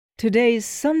Today's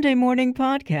Sunday Morning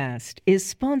Podcast is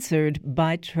sponsored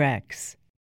by Trex.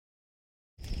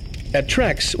 At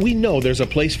Trex, we know there's a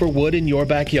place for wood in your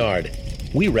backyard.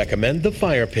 We recommend the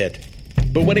fire pit.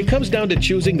 But when it comes down to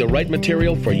choosing the right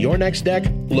material for your next deck,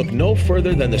 look no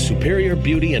further than the superior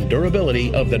beauty and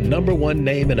durability of the #1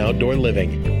 name in outdoor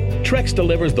living. Trex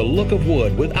delivers the look of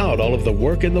wood without all of the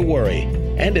work and the worry.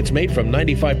 And it's made from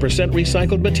 95%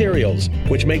 recycled materials,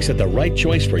 which makes it the right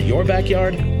choice for your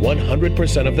backyard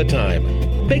 100% of the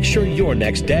time. Make sure your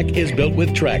next deck is built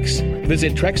with Trex.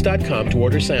 Visit Trex.com to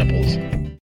order samples.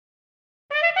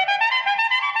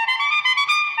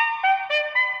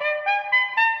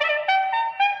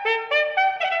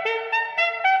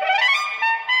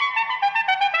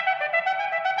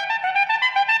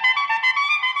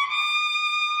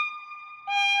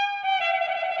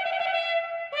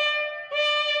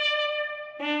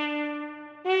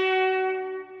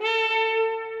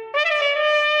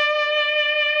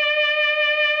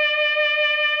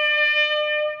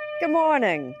 Good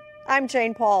morning. I'm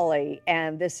Jane Pauley,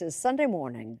 and this is Sunday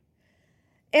Morning.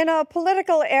 In a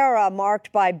political era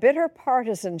marked by bitter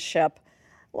partisanship,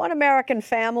 one American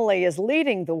family is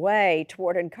leading the way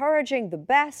toward encouraging the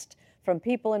best from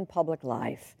people in public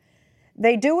life.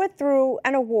 They do it through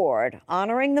an award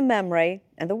honoring the memory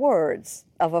and the words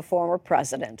of a former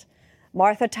president.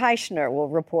 Martha Teichner will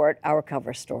report our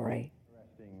cover story.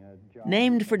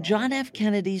 Named for John F.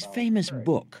 Kennedy's famous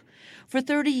book, for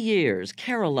 30 years,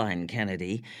 Caroline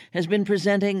Kennedy has been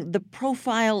presenting the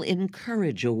Profile in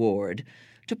Courage Award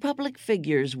to public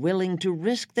figures willing to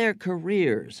risk their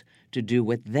careers to do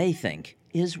what they think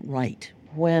is right.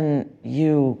 When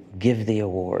you give the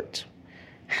awards,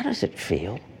 how does it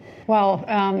feel? Well,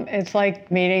 it's like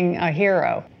meeting a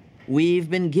hero. We've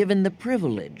been given the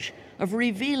privilege of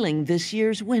revealing this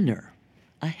year's winner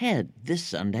ahead this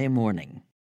Sunday morning.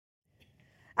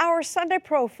 Our Sunday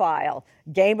profile,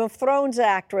 Game of Thrones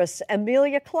actress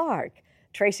Emilia Clarke.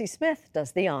 Tracy Smith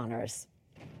does the honors.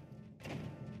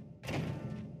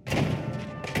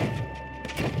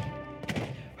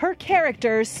 Her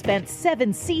character spent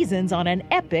 7 seasons on an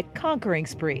epic conquering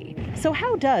spree. So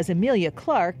how does Emilia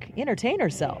Clarke entertain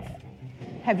herself?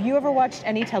 Have you ever watched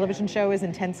any television show as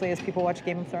intensely as people watch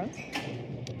Game of Thrones?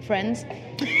 Friends.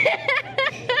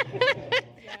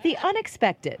 The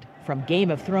unexpected from Game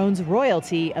of Thrones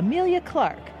royalty Emilia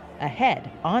Clarke,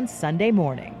 ahead on Sunday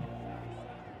morning.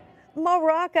 Mo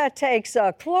Rocca takes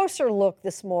a closer look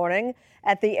this morning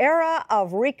at the era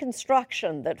of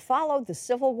Reconstruction that followed the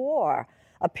Civil War,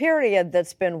 a period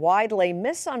that's been widely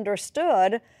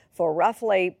misunderstood for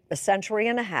roughly a century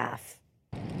and a half.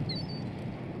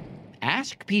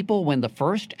 Ask people when the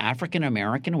first African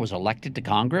American was elected to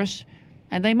Congress,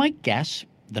 and they might guess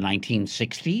the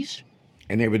 1960s.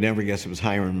 And they would never guess it was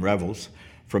Hiram Revels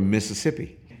from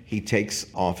Mississippi. He takes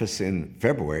office in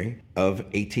February of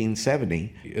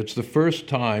 1870. It's the first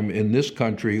time in this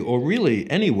country, or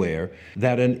really anywhere,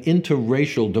 that an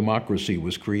interracial democracy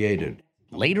was created.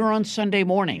 Later on Sunday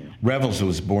morning, Revels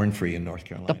was born free in North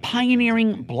Carolina. The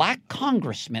pioneering black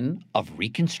congressman of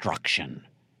Reconstruction.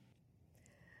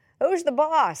 Who's the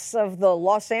boss of the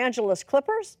Los Angeles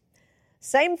Clippers?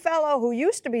 Same fellow who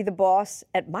used to be the boss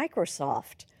at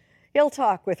Microsoft. He'll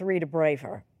talk with Rita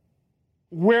Braver.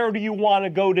 Where do you want to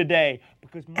go today?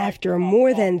 Because after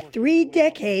more than 3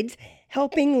 decades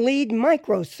helping lead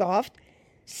Microsoft,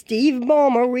 Steve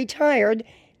Ballmer retired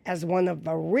as one of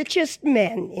the richest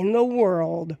men in the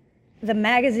world. The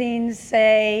magazines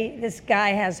say this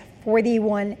guy has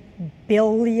 $41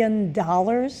 billion.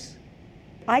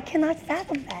 I cannot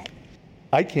fathom that.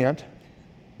 I can't.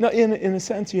 No, in a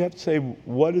sense, you have to say,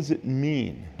 what does it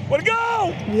mean? Way to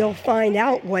go! We'll find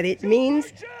out what it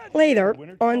means later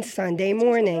on Sunday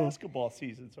morning.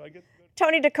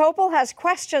 Tony DeCopel has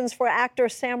questions for actor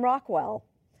Sam Rockwell.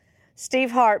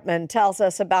 Steve Hartman tells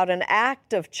us about an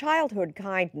act of childhood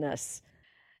kindness.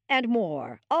 And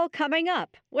more, all coming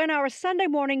up when our Sunday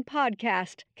morning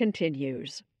podcast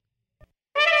continues.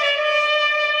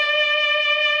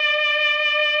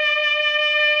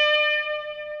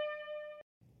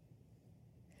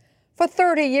 For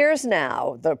 30 years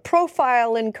now, the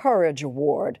Profile in Courage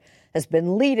Award has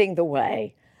been leading the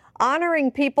way,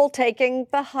 honoring people taking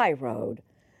the high road.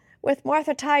 With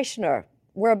Martha Teichner,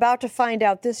 we're about to find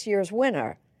out this year's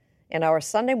winner in our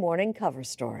Sunday morning cover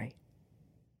story.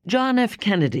 John F.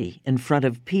 Kennedy in front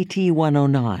of PT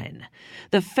 109,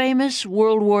 the famous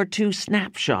World War II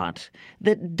snapshot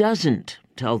that doesn't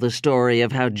tell the story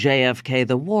of how JFK,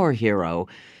 the war hero,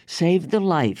 saved the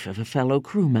life of a fellow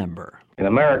crew member. In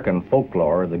American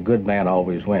folklore, the good man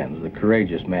always wins. The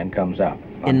courageous man comes out.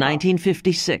 In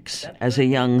 1956, as a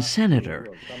young senator,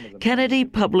 Kennedy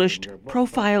published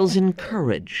Profiles in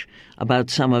Courage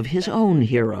about some of his own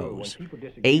heroes,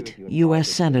 8 U.S.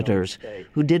 senators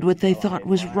who did what they thought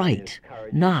was right,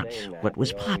 not what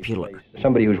was popular.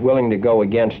 Somebody who's willing to go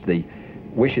against the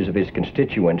wishes of his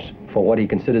constituents for what he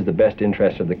considers the best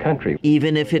interests of the country,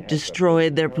 even if it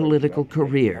destroyed their political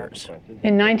careers.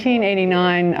 In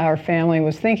 1989, our family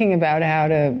was thinking about how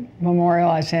to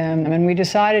memorialize him, and we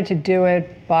decided to do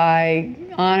it by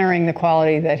honoring the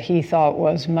quality that he thought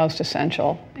was most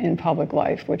essential in public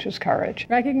life, which was courage.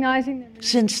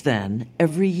 Since then,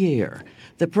 every year,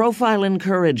 the Profile in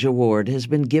Courage Award has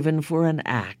been given for an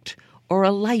act or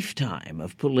a lifetime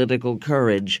of political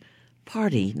courage,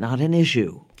 party not an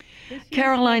issue.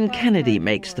 Caroline Kennedy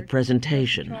makes the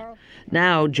presentation,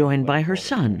 now joined by her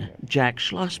son, Jack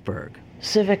Schlossberg.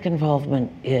 Civic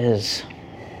involvement is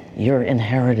your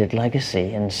inherited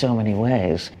legacy in so many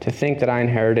ways. To think that I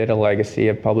inherited a legacy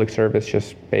of public service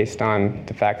just based on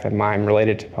the fact that I'm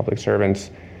related to public servants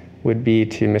would be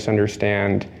to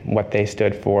misunderstand what they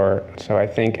stood for. So I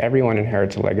think everyone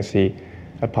inherits a legacy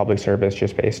of public service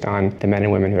just based on the men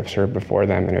and women who have served before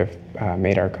them and who have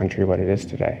made our country what it is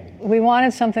today. We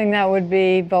wanted something that would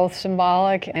be both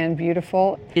symbolic and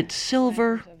beautiful. It's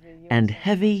silver and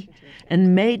heavy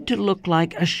and made to look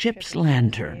like a ship's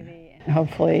lantern.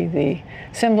 Hopefully the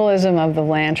symbolism of the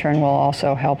lantern will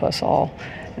also help us all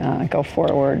go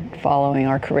forward following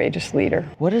our courageous leader.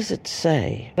 What does it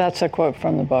say? That's a quote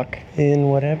from the book. In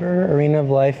whatever arena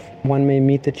of life one may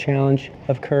meet the challenge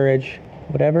of courage,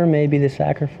 whatever may be the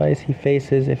sacrifice he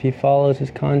faces if he follows his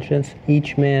conscience,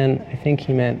 each man, I think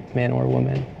he meant man or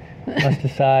woman, must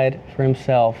decide for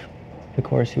himself the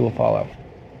course he will follow.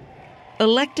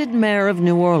 Elected mayor of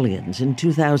New Orleans in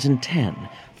 2010,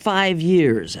 5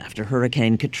 years after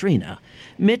Hurricane Katrina,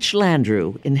 Mitch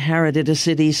Landrieu inherited a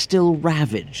city still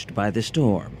ravaged by the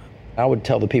storm. I would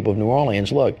tell the people of New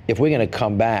Orleans, look, if we're going to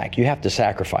come back, you have to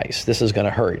sacrifice. This is going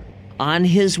to hurt. On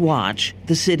his watch,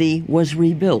 the city was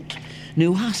rebuilt.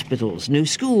 New hospitals, new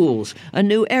schools, a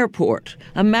new airport,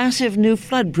 a massive new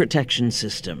flood protection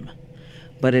system.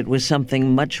 But it was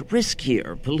something much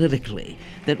riskier politically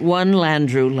that won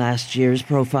Landrieu last year's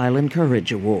Profile in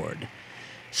Courage Award.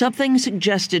 Something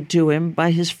suggested to him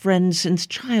by his friend since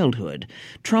childhood,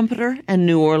 trumpeter and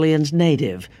New Orleans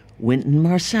native Wynton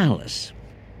Marsalis.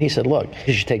 He said, look,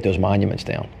 you should take those monuments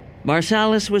down.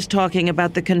 Marsalis was talking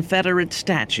about the Confederate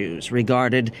statues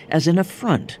regarded as an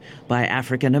affront by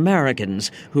African Americans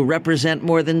who represent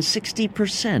more than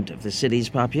 60% of the city's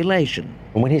population.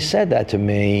 And when he said that to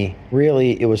me,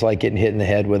 really, it was like getting hit in the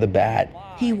head with a bat.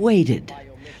 He waited,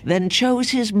 then chose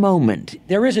his moment.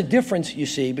 There is a difference, you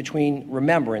see, between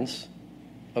remembrance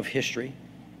of history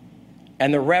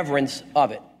and the reverence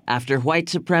of it. After white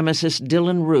supremacist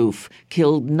Dylan Roof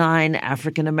killed 9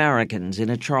 African Americans in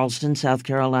a Charleston, South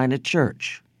Carolina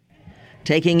church.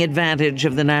 Taking advantage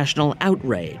of the national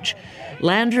outrage,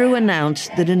 Landrieu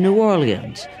announced that in New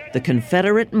Orleans, the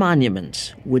Confederate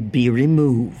monuments would be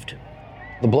removed.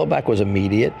 The blowback was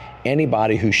immediate.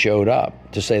 Anybody who showed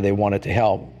up to say they wanted to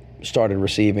help started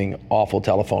receiving awful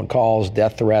telephone calls,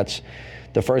 death threats.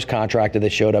 The first contractor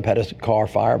that showed up had his car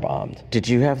firebombed. Did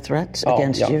you have threats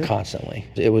against you? Constantly.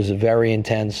 It was very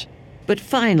intense. But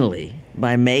finally,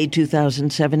 by May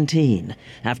 2017,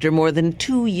 after more than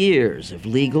 2 years of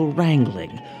legal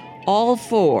wrangling, all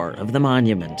 4 of the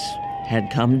monuments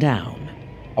had come down.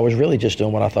 I was really just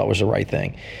doing what I thought was the right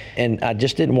thing. And I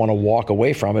just didn't want to walk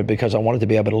away from it because I wanted to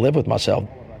be able to live with myself.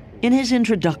 In his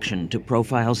introduction to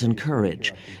Profiles in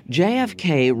Courage,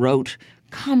 JFK wrote,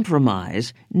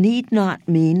 "Compromise need not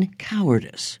mean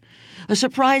cowardice," a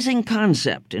surprising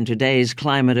concept in today's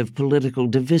climate of political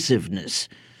divisiveness,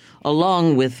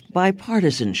 along with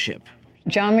bipartisanship.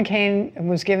 John McCain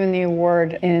was given the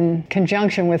award in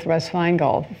conjunction with Russ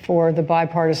Feingold for the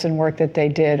bipartisan work that they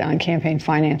did on campaign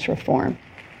finance reform.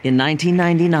 In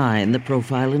 1999, the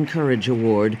Profile in Courage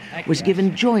Award was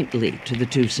given jointly to the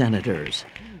 2 senators.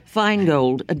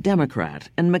 Feingold, a Democrat,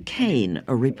 and McCain,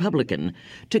 a Republican,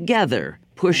 together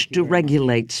pushed to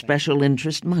regulate special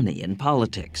interest money in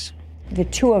politics. The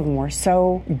 2 of them were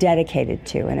so dedicated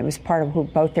to, and it was part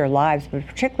of both their lives, but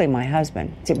particularly my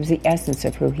husband. It was the essence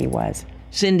of who he was.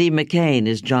 Cindy McCain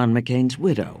is John McCain's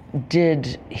widow.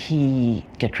 Did he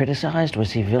get criticized?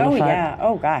 Was he vilified? Oh, yeah.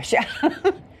 Oh, gosh, yeah.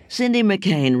 Cindy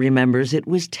McCain remembers it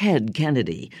was Ted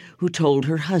Kennedy who told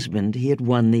her husband he had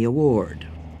won the award.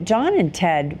 John and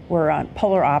Ted were on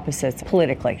polar opposites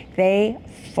politically. They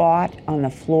fought on the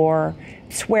floor,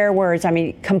 swear words,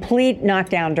 complete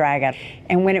knockdown, drag out.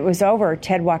 And when it was over,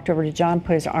 Ted walked over to John,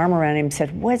 put his arm around him and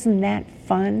said, "Wasn't that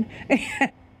fun?"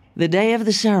 The day of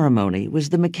the ceremony was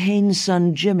the McCain's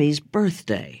son Jimmy's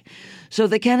birthday, so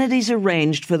the Kennedys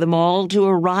arranged for them all to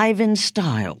arrive in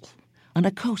style on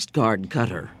a Coast Guard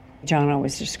cutter. John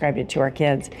always described it to our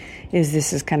kids,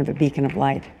 this is kind of a beacon of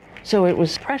light. So it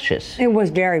was precious. It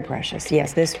was very precious,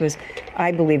 yes. This was,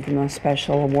 I believe, the most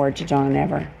special award to John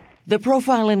ever. The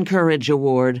Profile in Courage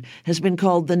Award has been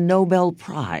called the Nobel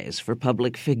Prize for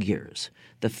public figures.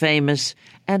 The famous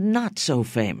and not so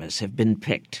famous have been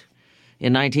picked.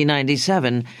 In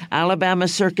 1997, Alabama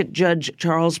Circuit Judge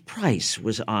Charles Price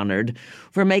was honored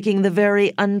for making the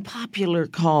very unpopular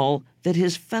call that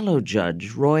his fellow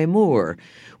judge, Roy Moore,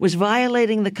 was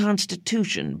violating the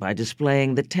Constitution by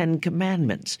displaying the Ten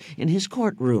Commandments in his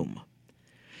courtroom.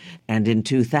 And in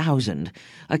 2000,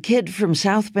 a kid from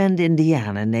South Bend,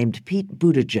 Indiana, named Pete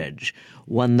Buttigieg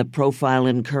won the Profile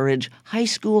in Courage high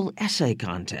school essay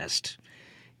contest.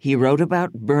 He wrote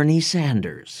about Bernie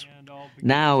Sanders.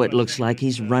 Now it looks like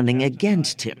he's running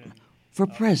against him for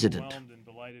president.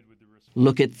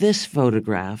 Look at this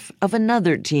photograph of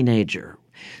another teenager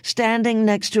standing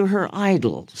next to her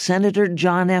idol, Senator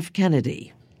John F.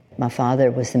 Kennedy. My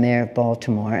father was the mayor of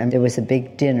Baltimore, and there was a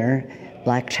big dinner,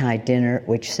 black tie dinner,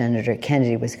 which Senator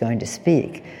Kennedy was going to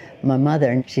speak. My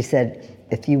mother, she said,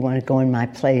 "If you want to go in my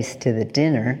place to the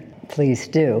dinner, please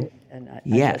do."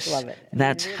 Yes,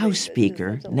 that's House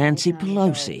Speaker Nancy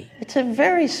Pelosi. It's a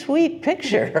very sweet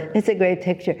picture. It's a great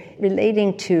picture,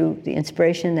 relating to the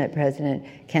inspiration that President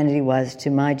Kennedy was to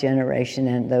my generation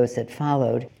and those that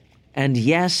followed. And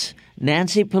yes,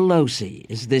 Nancy Pelosi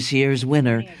is this year's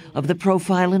winner of the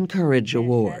Profile in Courage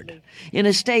Award. In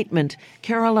a statement,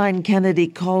 Caroline Kennedy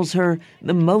calls her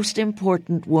the most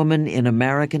important woman in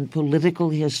American political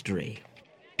history.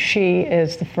 She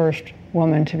is the first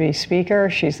woman to be Speaker.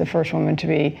 She's the first woman to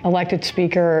be elected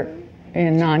Speaker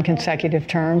in non-consecutive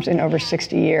terms in over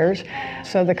 60 years.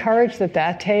 So the courage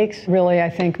that takes really, I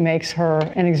think, makes her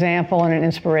an example and an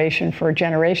inspiration for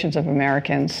generations of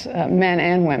Americans, men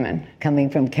and women. Coming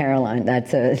from Caroline,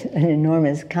 that's an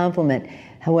enormous compliment.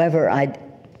 However,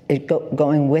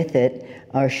 going with it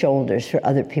are shoulders for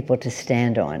other people to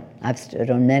stand on. I've stood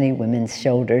on many women's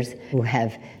shoulders who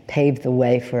have paved the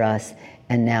way for us,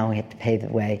 and now we have to pave the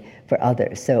way for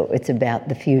others. So it's about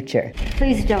the future.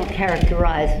 Please don't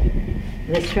characterize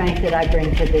the strength that I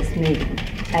bring to this meeting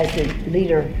as the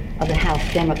leader of the House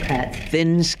Democrats.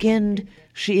 Thin-skinned,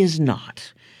 she is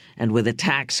not. And with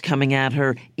attacks coming at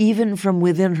her, even from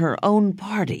within her own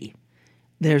party,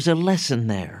 there's a lesson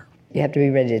there. You have to be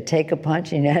ready to take a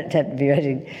punch, and you have to be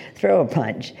ready to throw a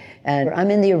punch. And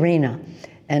I'm in the arena,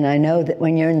 and I know that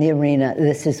when you're in the arena,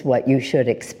 this is what you should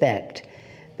expect.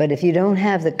 But if you don't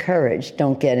have the courage,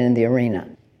 don't get in the arena.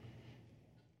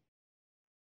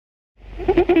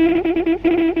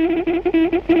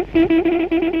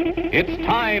 It's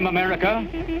time, America.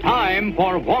 Time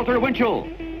for Walter Winchell.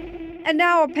 And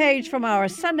now a page from our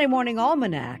Sunday Morning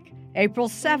Almanac. April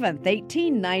 7th,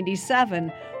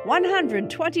 1897,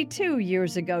 122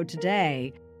 years ago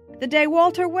today, the day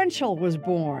Walter Winchell was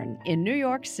born in New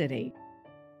York City.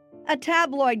 A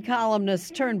tabloid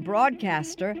columnist turned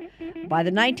broadcaster, by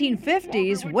the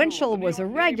 1950s, Winchell was a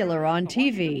regular on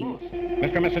TV.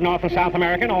 Mr. and Mrs. North and South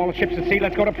American, all ships at sea,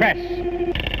 let's go to press.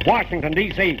 Washington,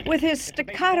 D.C. With his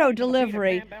staccato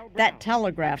delivery, that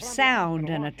telegraph sound,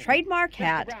 and a trademark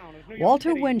hat,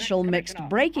 Walter Winchell mixed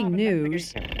breaking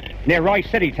news. Near Royce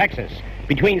City, Texas,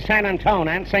 between San Antone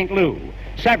and St. Lou,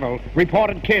 several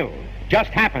reported killed.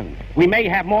 Just happened. We may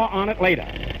have more on it later.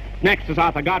 Next is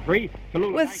Arthur Godfrey.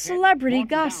 With celebrity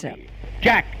gossip.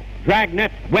 Jack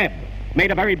Dragnet Webb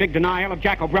made a very big denial of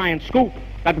Jack O'Brien's scoop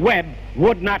that Webb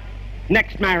would not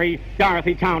next marry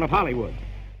Dorothy Town of Hollywood.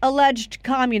 Alleged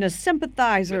communist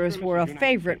sympathizers were a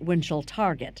favorite Winchell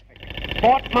target.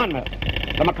 Fort Monmouth.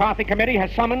 The McCarthy Committee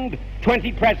has summoned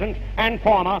 20 present and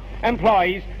former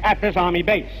employees at this Army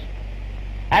base.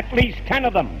 At least 10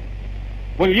 of them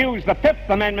will use the Fifth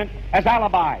Amendment as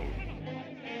alibis.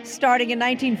 Starting in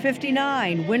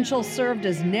 1959, Winchell served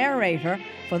as narrator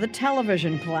for the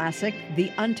television classic The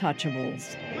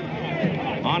Untouchables.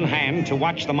 On hand to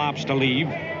watch the mobster leave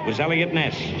was Elliot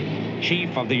Ness, chief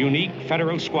of the unique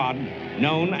federal squad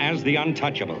known as the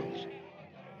Untouchables.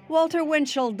 Walter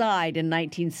Winchell died in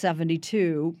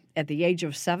 1972 at the age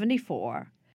of 74.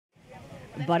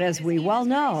 But as we well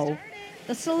know,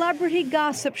 the celebrity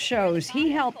gossip shows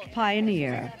he helped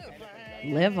pioneer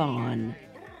live on.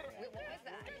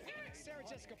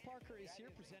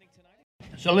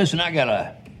 So listen, I got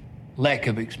a lack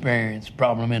of experience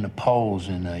problem in the polls,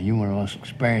 and you're one of the most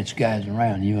experienced guys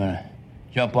around. You want to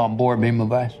jump on board, be my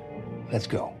vice? Let's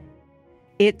go.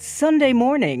 It's Sunday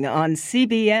morning on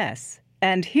CBS,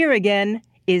 and here again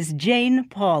is Jane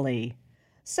Pauley.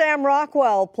 Sam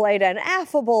Rockwell played an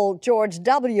affable George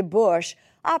W. Bush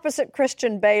opposite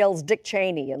Christian Bale's Dick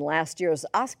Cheney in last year's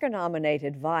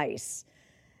Oscar-nominated Vice.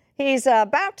 He's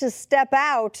about to step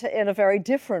out in a very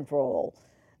different role,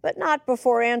 but not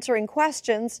before answering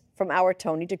questions from our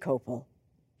Tony DeCopel.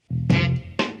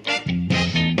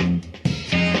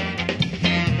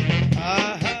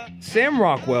 Sam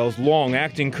Rockwell's long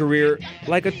acting career,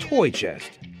 like a toy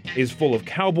chest, is full of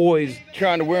cowboys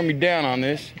trying to wear me down on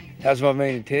this. That's my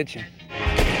main intention.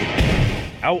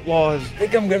 Outlaws. I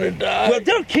think I'm gonna die. Well,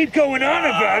 don't keep going on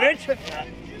about it.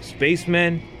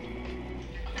 Spacemen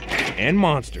and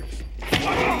monsters.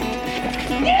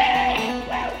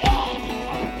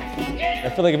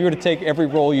 I feel like if you were to take every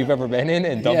role you've ever been in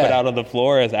and dump it out on the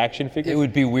floor as action figures, it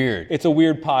would be weird. It's a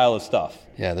weird pile of stuff.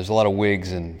 Yeah, there's a lot of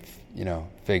wigs and,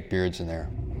 fake beards in there.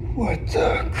 What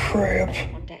the crap?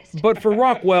 But for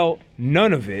Rockwell,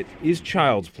 none of it is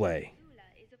child's play.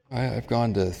 I've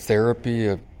gone to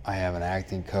therapy. I have an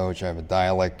acting coach. I have a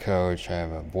dialect coach. I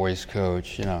have a voice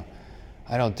coach. I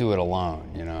don't do it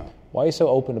alone, Why are you so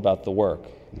open about the work?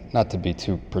 Not to be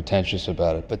too pretentious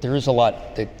about it, but there is a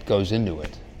lot that goes into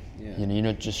it. Yeah. You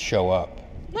don't just show up.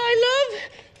 My love,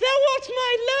 thou art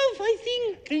my love, I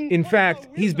think. In fact,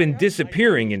 he's been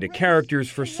disappearing into characters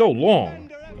for so long.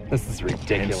 This is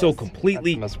ridiculous. And so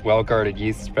completely. That's the most well-guarded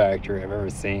yeast factory I've ever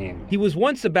seen. He was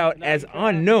once about as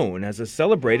unknown as a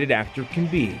celebrated actor can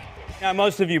be. Now,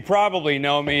 most of you probably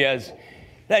know me as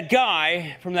that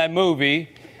guy from that movie.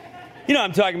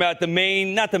 I'm talking about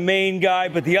not the main guy,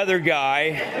 but the other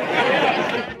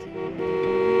guy.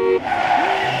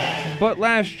 But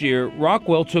last year,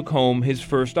 Rockwell took home his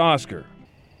first Oscar.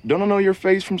 Don't I know your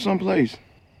face from someplace?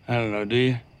 I don't know, do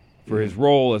you? For his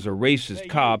role as a racist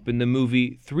cop in the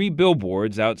movie 3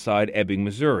 Billboards Outside Ebbing,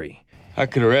 Missouri. I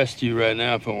could arrest you right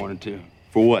now if I wanted to.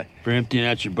 For what? For emptying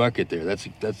out your bucket there.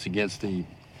 That's against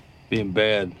being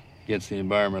bad, against the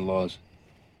environment laws.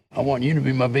 I want you to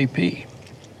be my VP.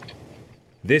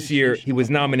 This year, he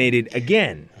was nominated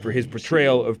again for his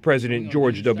portrayal of President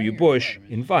George W. Bush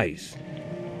in Vice.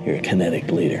 You're a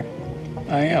kinetic leader.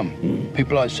 I am.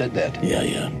 People always said that.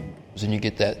 Yeah. And you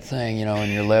get that thing,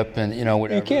 in your lip and,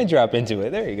 whatever. You can drop into it.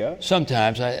 There you go.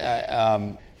 Sometimes,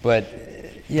 but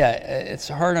yeah, it's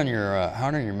hard on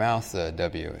your mouth,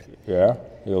 W. Yeah?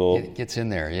 It gets in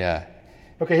there, yeah.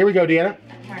 Okay, here we go, Deanna.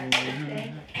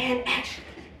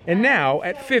 And now,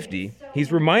 at 50,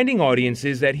 he's reminding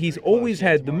audiences that he's always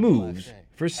had the moves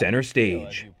for center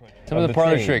stage. Some of the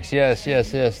parlor tricks, yes.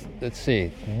 Let's see.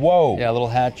 Whoa. Yeah, a little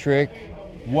hat trick.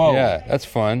 Whoa. Yeah, that's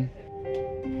fun.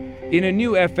 In a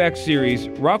new FX series,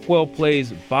 Rockwell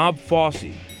plays Bob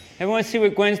Fosse. Everyone see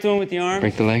what Gwen's doing with the arm?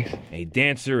 Break the legs. A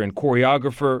dancer and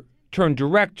choreographer turned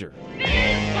director.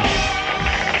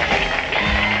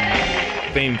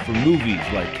 Famed for movies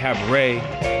like Cabaret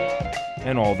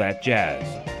and All That Jazz.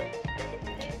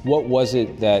 What was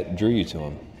it that drew you to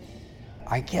him?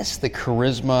 I guess the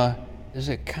charisma. There's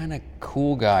a kind of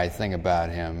cool guy thing about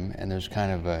him, and there's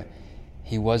kind of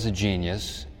he was a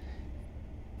genius,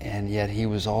 and yet he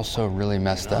was also really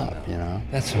messed up,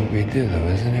 That's what we do, though,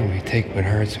 isn't it? We take what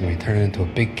hurts and we turn it into a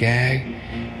big gag,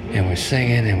 and we're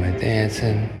singing and we're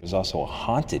dancing. There's also a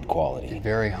haunted quality.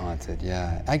 Very haunted,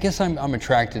 yeah. I guess I'm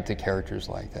attracted to characters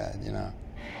like that,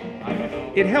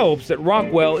 It helps that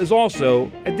Rockwell is also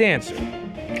a dancer.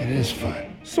 It is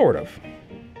fun. Sort of.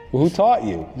 Well, who taught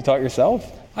you? You taught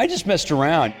yourself? I just messed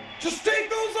around. Just take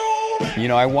those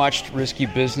on! I watched Risky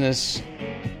Business.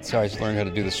 So I learned how to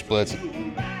do the splits.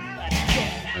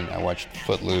 And I watched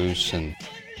Footloose and,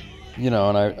 and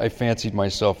I fancied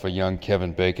myself a young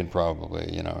Kevin Bacon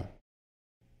probably,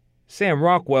 Sam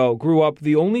Rockwell grew up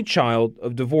the only child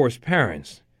of divorced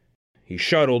parents. He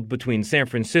shuttled between San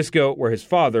Francisco, where his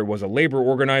father was a labor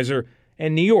organizer,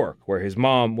 and New York, where his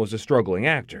mom was a struggling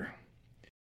actor.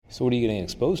 So what are you getting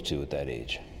exposed to at that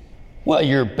age? Well,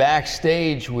 you're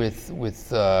backstage with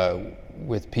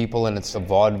people, and it's a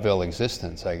vaudeville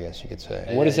existence, I guess you could say.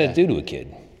 What does that do to a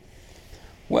kid?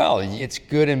 Well, it's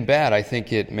good and bad. I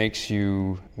think it makes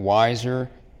you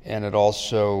wiser, and it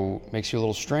also makes you a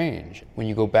little strange. When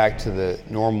you go back to the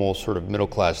normal sort of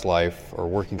middle-class life or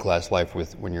working-class life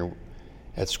when you're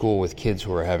at school with kids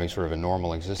who are having sort of a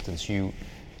normal existence, you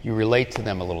relate to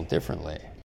them a little differently.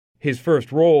 His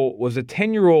first role was a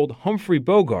 10-year-old Humphrey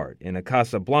Bogart in a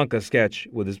Casablanca sketch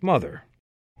with his mother.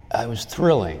 It was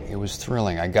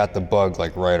thrilling. I got the bug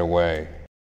right away.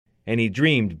 And he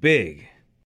dreamed big.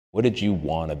 What did you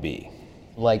want to be?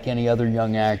 Like any other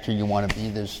young actor, you want to be.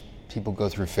 There's people go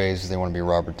through phases. They want to be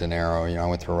Robert De Niro. You know, I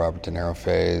went through a Robert De Niro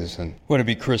phase. And you want to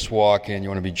be Chris Walken. You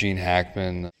want to be Gene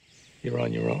Hackman. You're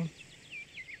on your own.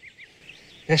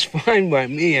 That's fine by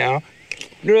me, Al.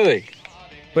 Really.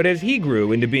 But as he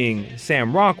grew into being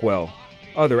Sam Rockwell,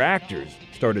 other actors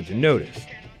started to notice.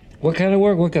 What kind of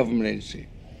work? What government agency?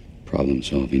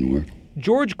 Problem-solving work.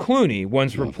 George Clooney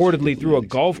once reportedly threw a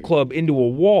golf club into a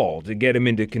wall to get him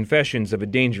into Confessions of a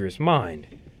Dangerous Mind.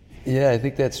 Yeah, I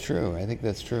think that's true.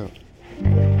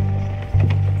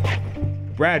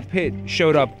 Brad Pitt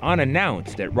showed up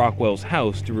unannounced at Rockwell's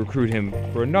house to recruit him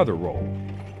for another role.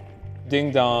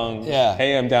 Ding dong. Yeah.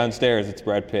 Hey, I'm downstairs. It's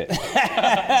Brad Pitt.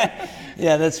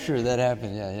 Yeah, that's true. That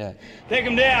happened. Yeah. Take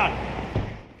him down.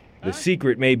 The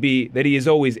secret may be that he has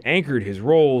always anchored his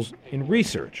roles in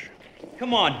research.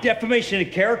 Come on, defamation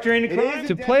of character ain't a crime?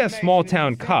 To play a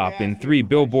small-town cop in 3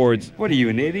 billboards... What are you,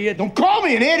 an idiot? Don't call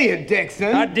me an idiot,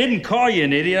 Dixon. I didn't call you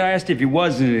an idiot. I asked if you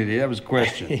was an idiot. That was a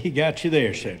question. He got you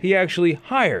there, sir. He actually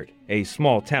hired a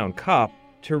small-town cop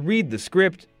to read the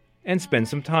script and spend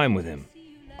some time with him.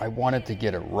 I wanted to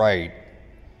get it right,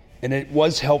 and it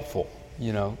was helpful,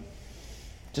 you know.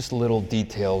 Just little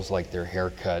details like their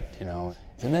haircut, you know.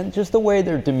 And then just the way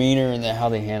their demeanor and how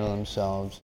they handle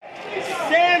themselves.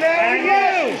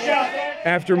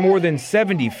 After more than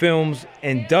 70 films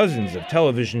and dozens of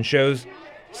television shows,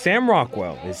 Sam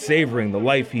Rockwell is savoring the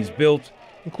life he's built,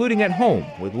 including at home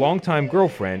with longtime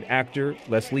girlfriend, actor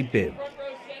Leslie Bibb.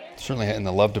 Certainly in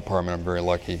the love department, I'm very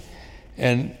lucky.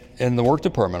 And in the work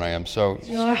department, I am, so...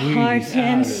 Your heart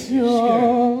and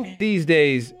soul. These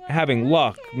days, having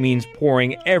luck means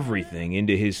pouring everything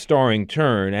into his starring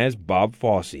turn as Bob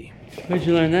Fosse. Where'd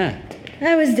you learn that?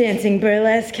 I was dancing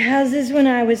burlesque houses when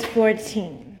I was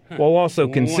 14. While also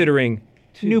considering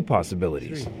new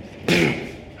possibilities.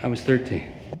 I was 13.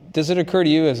 Does it occur to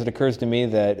you, as it occurs to me,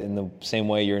 that in the same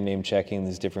way you're name-checking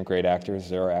these different great actors,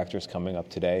 there are actors coming up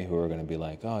today who are going to be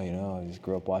like, oh, you know, I just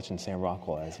grew up watching Sam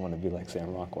Rockwell. I just want to be like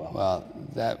Sam Rockwell. Well,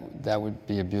 that would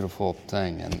be a beautiful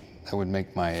thing, and that would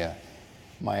make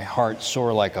my heart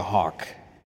soar like a hawk.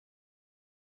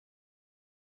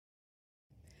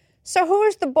 So who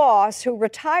is the boss who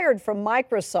retired from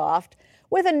Microsoft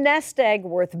with a nest egg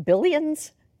worth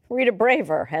billions? Rita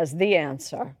Braver has the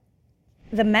answer.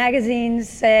 The magazines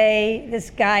say this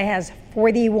guy has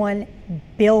 $41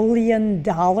 billion.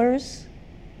 That's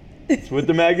what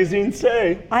the magazines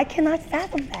say. I cannot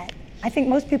fathom that. I think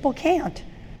most people can't.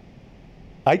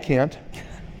 I can't.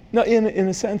 No, in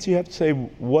a sense, you have to say,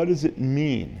 what does it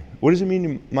mean? What does it mean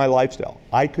to my lifestyle?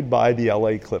 I could buy the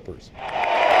LA Clippers.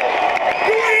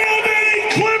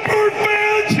 Clipper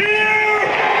fans here!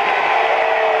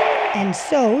 And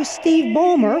so Steve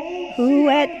Ballmer, who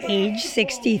at age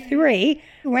 63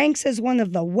 ranks as one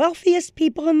of the wealthiest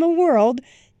people in the world,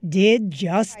 did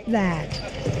just that.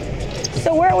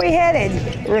 So where are we headed?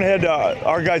 We're going to head,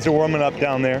 our guys are warming up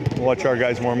down there. We'll watch our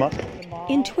guys warm up.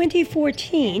 In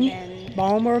 2014,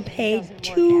 Ballmer paid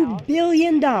 $2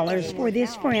 billion for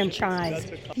this franchise.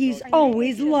 He's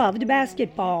always loved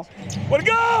basketball. Way to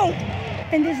go!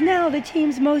 And is now the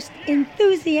team's most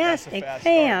enthusiastic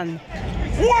fan.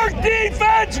 Work,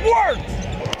 defense, work!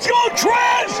 Let's go,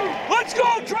 Trez! Let's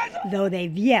go, Trez! Though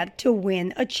they've yet to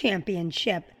win a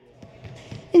championship.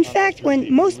 In fact,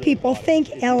 when most people think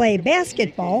LA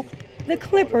basketball, the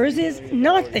Clippers is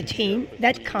not the team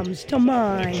that comes to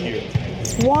mind.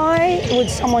 Why would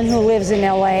someone who lives in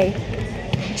LA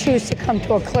choose to come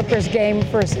to a Clippers game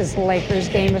versus a Lakers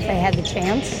game if they had the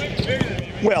chance?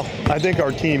 Well, I think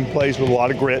our team plays with a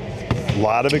lot of grit, a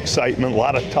lot of excitement, a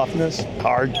lot of toughness,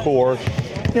 hardcore.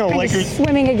 You know, Lakers.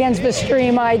 Swimming against the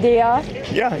stream idea.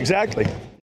 Yeah, exactly.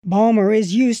 Ballmer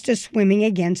is used to swimming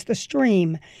against the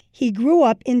stream. He grew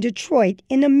up in Detroit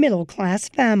in a middle-class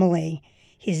family.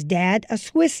 His dad, a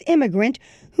Swiss immigrant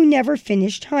who never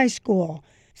finished high school.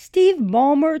 Steve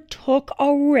Ballmer took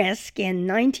a risk in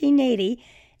 1980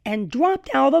 and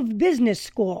dropped out of business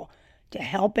school to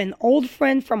help an old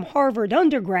friend from Harvard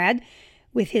undergrad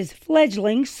with his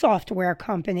fledgling software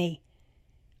company,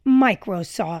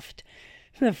 Microsoft.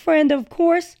 The friend, of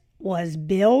course, was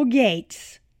Bill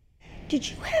Gates. Did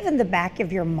you have in the back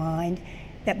of your mind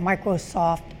that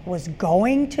Microsoft was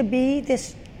going to be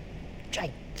this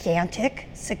gigantic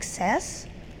success?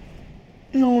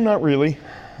 No, not really.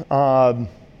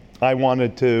 I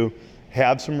wanted to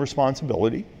have some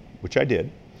responsibility, which I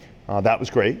did. That was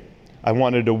great. I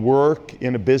wanted to work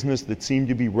in a business that seemed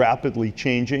to be rapidly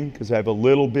changing because I have a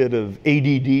little bit of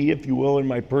ADD, if you will, in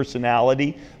my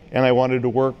personality. And I wanted to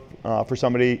work for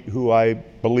somebody who I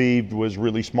believed was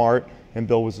really smart, and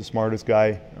Bill was the smartest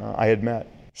guy I had met.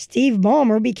 Steve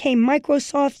Ballmer became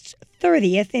Microsoft's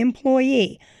 30th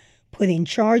employee, put in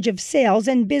charge of sales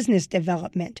and business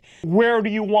development. Where do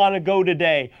you want to go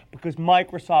today? Because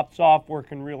Microsoft software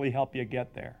can really help you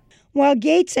get there. While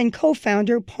Gates and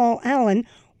co-founder Paul Allen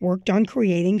worked on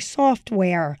creating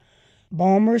software,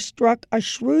 Ballmer struck a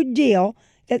shrewd deal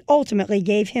that ultimately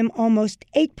gave him almost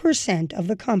 8% of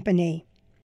the company.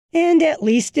 And at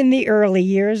least in the early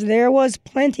years, there was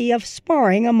plenty of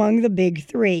sparring among the big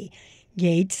three,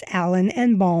 Gates, Allen,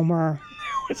 and Ballmer.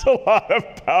 It's a lot of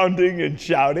pounding and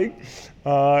shouting,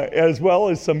 as well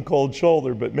as some cold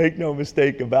shoulder, but make no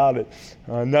mistake about it,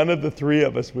 none of the three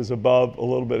of us was above a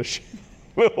little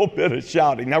bit of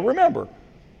shouting. Now remember,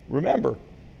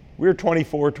 we were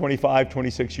 24, 25,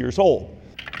 26 years old.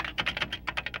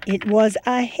 It was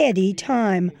a heady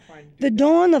time, the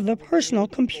dawn of the personal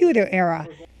computer era,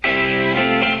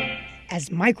 as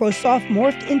Microsoft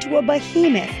morphed into a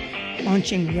behemoth,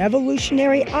 launching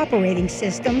revolutionary operating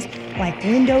systems like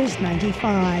Windows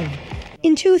 95.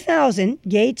 In 2000,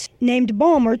 Gates named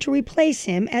Ballmer to replace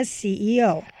him as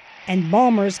CEO, and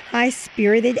Ballmer's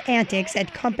high-spirited antics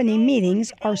at company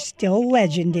meetings are still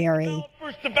legendary.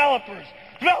 Developers.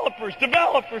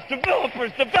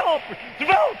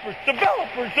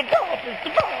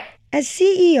 As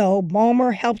CEO,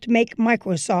 Ballmer helped make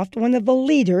Microsoft one of the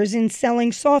leaders in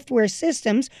selling software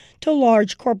systems to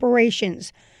large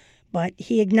corporations. But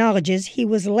he acknowledges he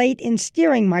was late in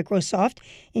steering Microsoft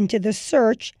into the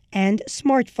search and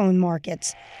smartphone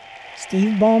markets.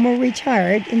 Steve Ballmer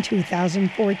retired in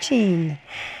 2014,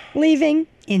 leaving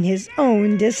in his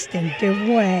own distinctive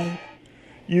way.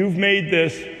 You've made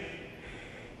this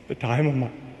the time of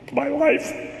my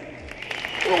life.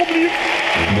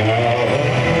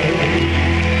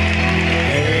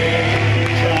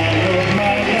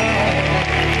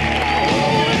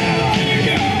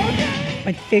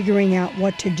 But figuring out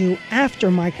what to do after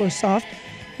Microsoft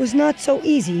was not so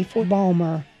easy for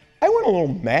Ballmer. I went a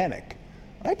little manic.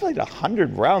 I played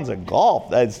 100 rounds of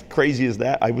golf. As crazy as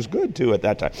that, I was good too at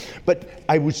that time. But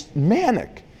I was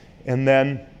manic. And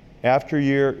then after a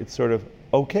year, it's sort of,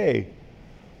 okay,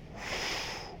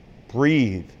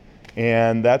 breathe.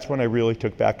 And that's when I really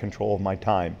took back control of my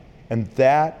time. And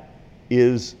that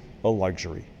is a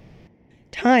luxury.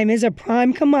 Time is a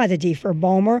prime commodity for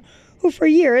Ballmer, who for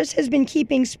years has been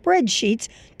keeping spreadsheets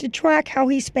to track how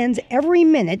he spends every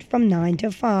minute from 9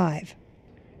 to 5.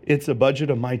 It's a budget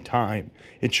of my time.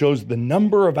 It shows the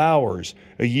number of hours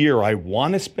a year I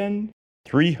want to spend,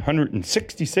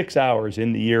 366 hours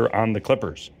in the year on the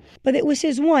Clippers. But it was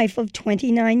his wife of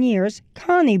 29 years,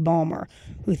 Connie Ballmer,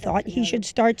 who thought he should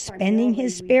start spending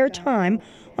his spare time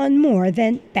on more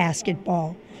than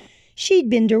basketball. She'd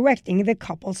been directing the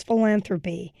couple's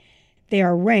philanthropy. They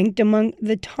are ranked among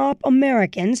the top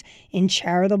Americans in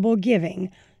charitable giving,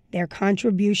 their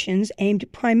contributions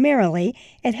aimed primarily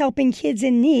at helping kids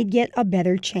in need get a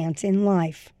better chance in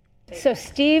life. So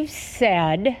Steve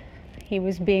said, he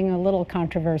was being a little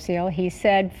controversial, he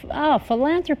said,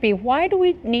 philanthropy, why do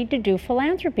we need to do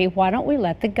philanthropy? Why don't we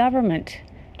let the government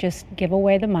just give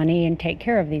away the money and take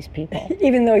care of these people?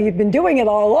 Even though you've been doing it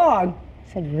all along.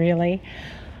 I said, really?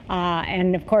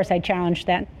 And of course I challenged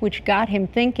that, which got him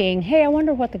thinking, hey, I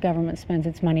wonder what the government spends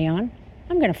its money on.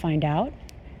 I'm going to find out.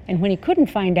 And when he couldn't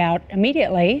find out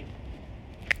immediately,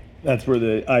 that's where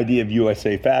the idea of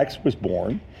USA Facts was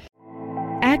born.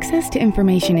 Access to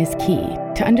information is key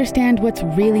to understand what's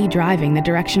really driving the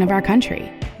direction of our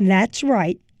country. That's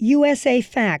right, USA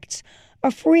Facts,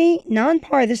 a free,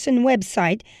 nonpartisan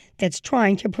website that's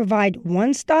trying to provide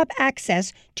one-stop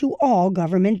access to all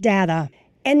government data.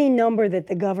 Any number that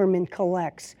the government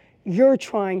collects, you're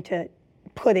trying to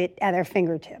put it at our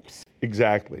fingertips.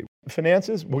 Exactly.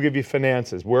 Finances, we'll give you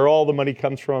finances, where all the money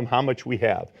comes from, how much we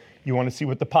have. You want to see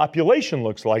what the population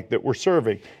looks like that we're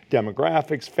serving.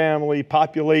 Demographics, family,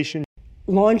 population.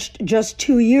 Launched just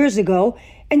 2 years ago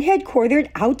and headquartered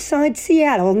outside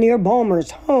Seattle near Ballmer's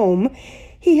home,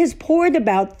 he has poured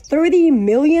about $30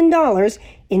 million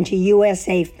into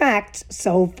USA Facts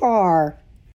so far.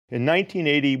 In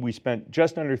 1980, we spent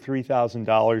just under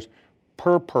 $3,000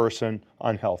 per person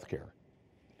on health care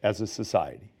as a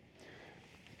society.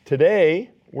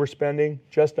 Today, we're spending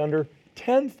just under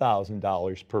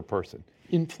 $10,000 per person.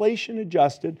 Inflation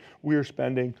adjusted, we're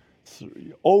spending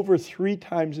over 3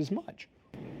 times as much.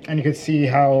 And you can see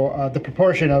how the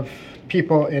proportion of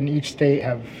people in each state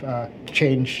have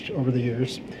changed over the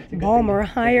years. Ballmer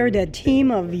hired a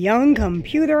team of young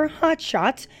computer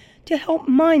hotshots to help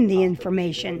mine the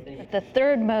information. The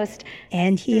third most.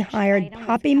 And he hired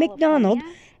Poppy McDonald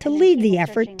to lead the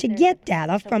effort to get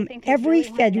data from every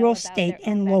federal, state,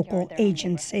 and local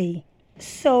agency.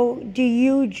 So do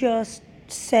you just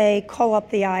say, call up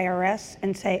the IRS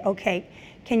and say, okay,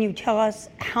 can you tell us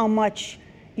how much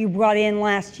you brought in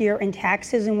last year in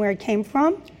taxes and where it came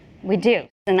from? We do.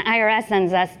 And the IRS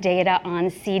sends us data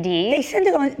on CDs. They send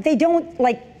it on, they don't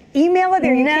like email it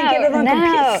or you can't get it on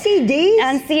computer? CDs?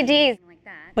 On CDs.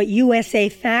 But USA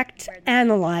Facts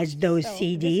analyzed those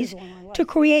CDs to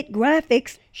create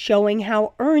graphics showing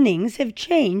how earnings have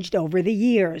changed over the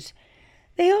years.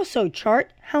 They also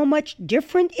chart how much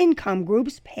different income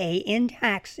groups pay in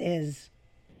taxes.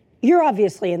 You're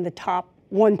obviously in the top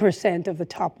 1% of the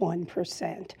top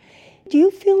 1%. Do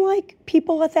you feel like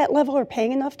people at that level are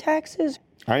paying enough taxes?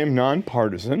 I am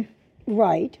nonpartisan.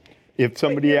 Right. If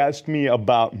somebody asked me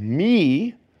about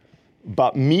me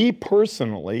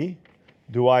personally,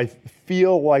 do I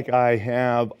feel like I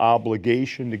have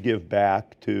obligation to give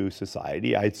back to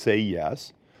society? I'd say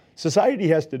yes. Society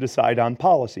has to decide on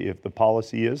policy. If the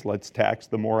policy is let's tax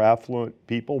the more affluent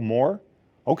people more,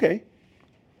 okay,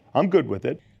 I'm good with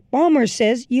it. Ballmer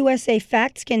says USA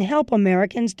Facts can help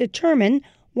Americans determine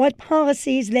what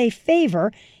policies they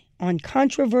favor on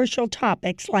controversial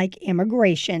topics like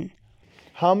immigration.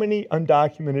 How many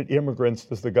undocumented immigrants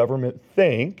does the government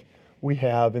think we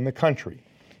have in the country?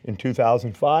 In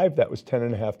 2005, that was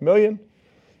 10.5 million.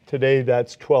 Today,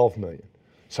 that's 12 million.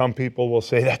 Some people will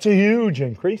say that's a huge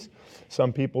increase.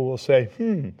 Some people will say,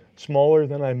 smaller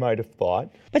than I might have thought.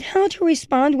 But how to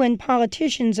respond when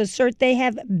politicians assert they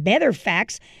have better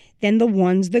facts than the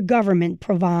ones the government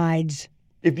provides?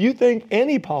 If you think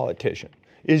any politician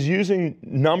is using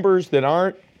numbers that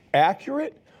aren't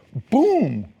accurate,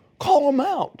 boom, call them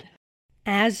out.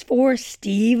 As for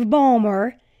Steve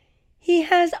Ballmer, he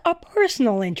has a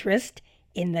personal interest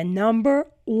in the number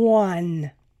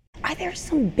 1. Are there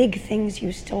some big things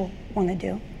you still want to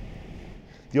do?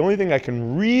 The only thing I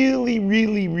can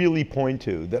really point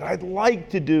to that I'd like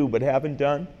to do but haven't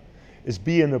done is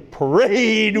be in a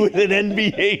parade with an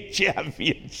NBA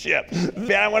championship.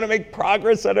 Man, I want to make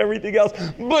progress on everything else,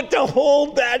 but to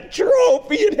hold that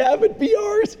trophy and have it be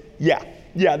ours, yeah,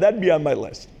 that'd be on my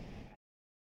list.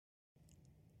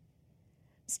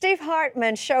 Steve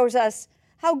Hartman shows us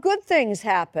how good things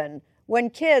happen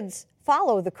when kids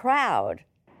follow the crowd.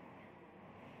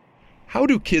 How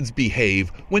do kids behave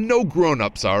when no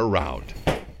grown-ups are around?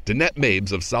 Danette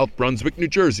Mabes of South Brunswick, New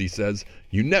Jersey says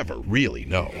you never really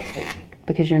know.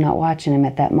 Because you're not watching him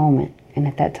at that moment and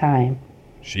at that time.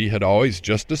 She had always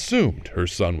just assumed her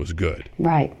son was good.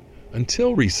 Right.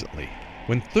 Until recently,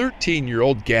 when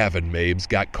 13-year-old Gavin Mabes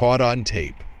got caught on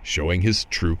tape showing his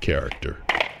true character.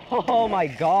 Oh my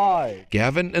God!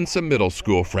 Gavin and some middle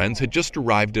school friends had just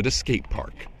arrived at a skate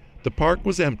park. The park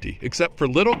was empty except for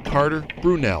little Carter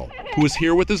Brunel, who was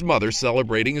here with his mother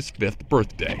celebrating his 5th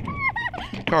birthday.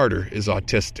 Carter is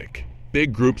autistic.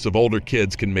 Big groups of older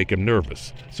kids can make him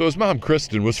nervous, so his mom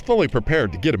Kristen was fully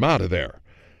prepared to get him out of there.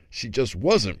 She just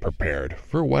wasn't prepared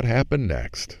for what happened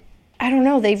next. I don't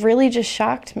know, they've really just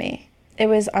shocked me. It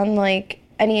was unlike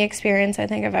any experience I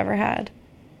think I've ever had.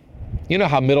 You know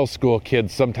how middle school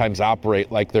kids sometimes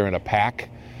operate like they're in a pack?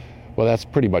 Well, that's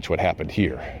pretty much what happened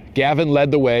here. Gavin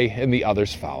led the way and the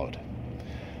others followed.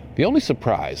 The only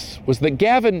surprise was that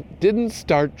Gavin didn't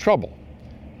start trouble.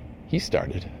 He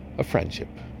started a friendship.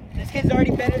 This kid's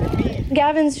already better than me.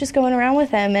 Gavin's just going around with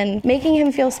him and making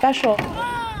him feel special.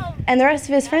 And the rest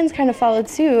of his friends kind of followed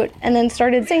suit and then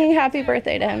started singing happy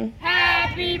birthday to him.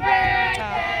 Happy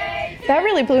birthday! That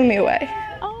really blew me away.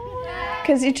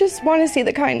 Because you just want to see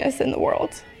the kindness in the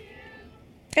world.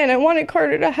 And I wanted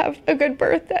Carter to have a good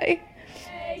birthday.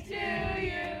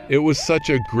 It was such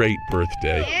a great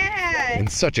birthday and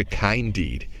such a kind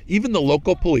deed. Even the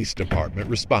local police department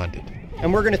responded.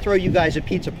 And we're going to throw you guys a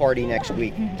pizza party next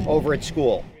week over at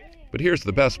school. But here's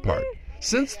the best part.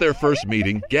 Since their first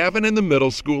meeting, Gavin and the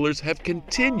middle schoolers have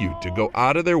continued to go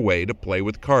out of their way to play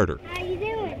with Carter.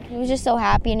 He was just so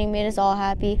happy and he made us all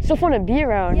happy. So fun to be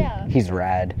around. Yeah. He's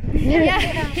rad.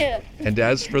 Yeah. And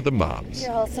as for the moms,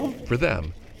 You're awesome. For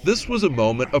them, this was a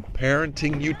moment of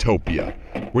parenting utopia,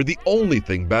 where the only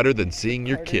thing better than seeing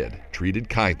your kid treated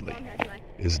kindly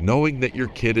is knowing that your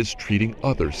kid is treating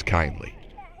others kindly,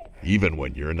 even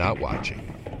when you're not watching.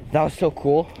 That was so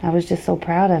cool. I was just so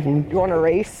proud of him. You want a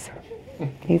race?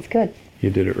 He's good.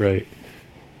 You did it right.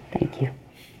 Thank you.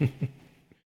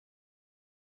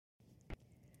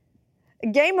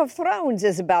 Game of Thrones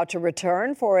is about to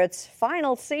return for its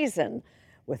final season,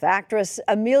 with actress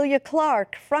Emilia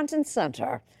Clarke front and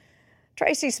center.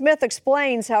 Tracy Smith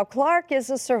explains how Clarke is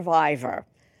a survivor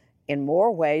in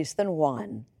more ways than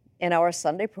one in our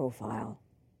Sunday profile.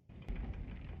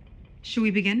 Shall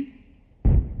we begin?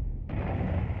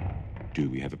 Do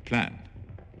we have a plan?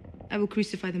 I will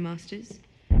crucify the masters,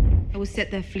 I will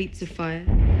set their fleets afire,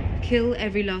 kill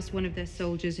every last one of their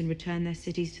soldiers, and return their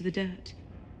cities to the dirt.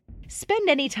 Spend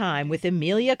any time with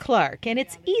Emilia Clarke, and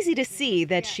it's easy to see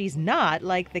that she's not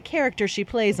like the character she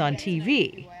plays on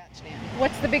TV.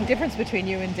 What's the big difference between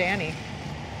you and Danny?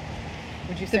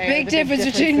 Would you say the big difference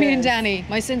between me and Danny,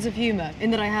 my sense of humor,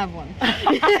 in that I have one.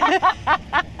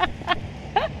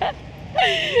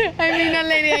 I mean, that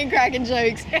lady ain't cracking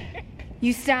jokes.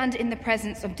 You stand in the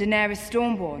presence of Daenerys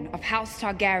Stormborn of House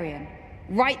Targaryen,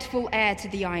 rightful heir to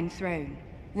the Iron Throne,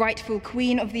 rightful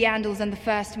queen of the Andals and the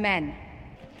First Men.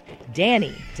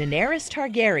 Dany, Daenerys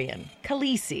Targaryen,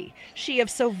 Khaleesi, she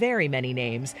of so very many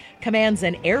names, commands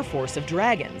an air force of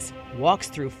dragons, walks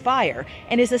through fire,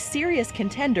 and is a serious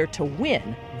contender to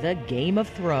win the Game of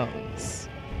Thrones.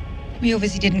 We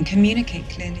obviously didn't communicate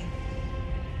clearly.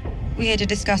 We're here to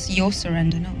discuss your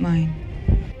surrender, not mine.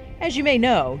 As you may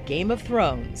know, Game of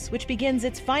Thrones, which begins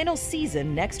its final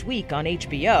season next week on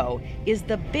HBO, is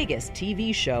the biggest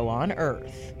TV show on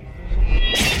Earth.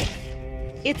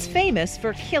 It's famous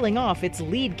for killing off its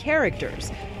lead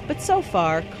characters, but so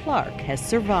far, Clarke has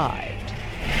survived.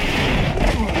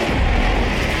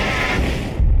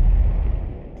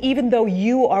 Even though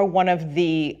you are one of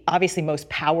the obviously most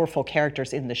powerful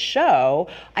characters in the show,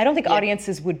 I don't think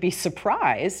audiences would be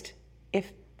surprised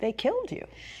if they killed you.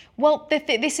 Well,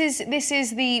 this is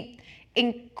the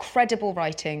incredible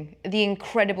writing, the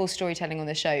incredible storytelling on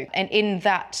the show, and in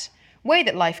that way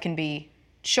that life can be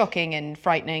shocking and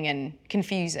frightening and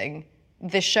confusing,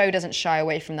 the show doesn't shy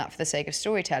away from that for the sake of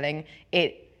storytelling.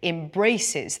 It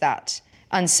embraces that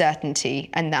uncertainty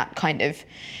and that kind of,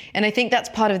 and I think that's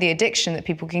part of the addiction that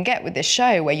people can get with this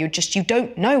show, where you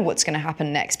don't know what's going to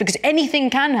happen next, because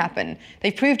anything can happen.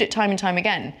 They've proved it time and time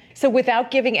again. So without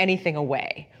giving anything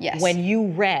away, yes, when you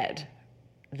read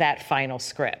that final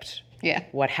script, yeah,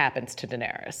 what happens to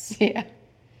Daenerys? Yeah.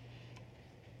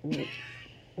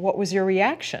 What was your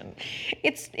reaction?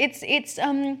 It's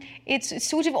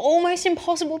sort of almost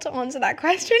impossible to answer that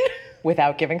question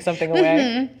without giving something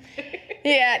away.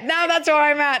 Yeah, now that's where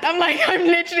I'm at. I'm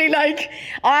literally like,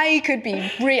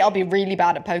 I'll be really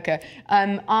bad at poker.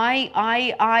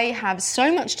 I have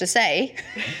so much to say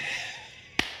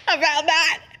about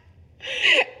that.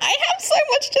 I have so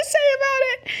much to say about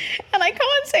it, and I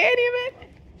can't say any of it.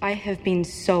 I have been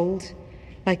sold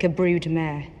like a brood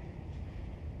mare.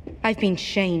 I've been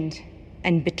shamed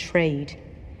and betrayed,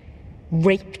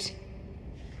 raped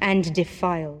and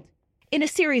defiled. In a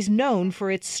series known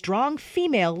for its strong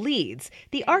female leads,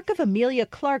 the arc of Emilia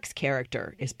Clarke's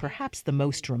character is perhaps the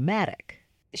most dramatic.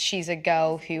 She's a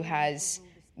girl who has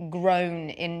grown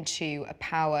into a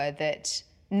power that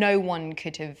no one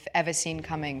could have ever seen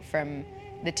coming from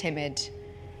the timid,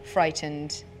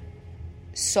 frightened,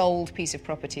 sold piece of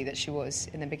property that she was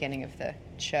in the beginning of the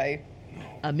show.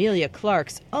 Emilia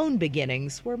Clarke's own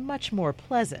beginnings were much more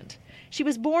pleasant. She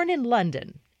was born in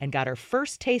London and got her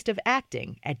first taste of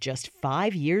acting at just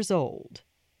 5 years old.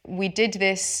 We did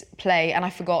this play, and I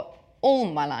forgot all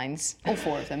my lines, all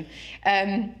 4 of them.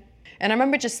 And I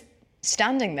remember just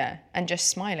standing there and just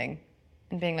smiling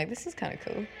and being like, this is kind of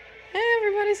cool.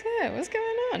 Everybody's here, what's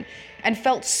going on? And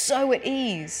felt so at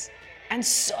ease and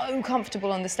so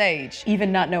comfortable on the stage.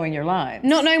 Even not knowing your lines?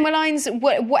 Not knowing my lines,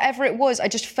 whatever it was, I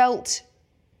just felt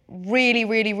really,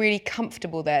 really, really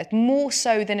comfortable there, more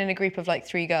so than in a group of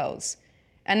 3 girls.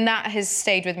 And that has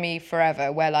stayed with me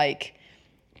forever, where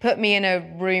put me in a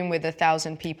room with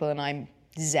 1,000 people and I'm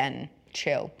zen,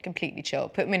 chill, completely chill.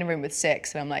 Put me in a room with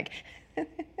 6 and I'm like...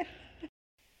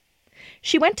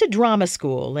 She went to drama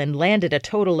school and landed a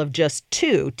total of just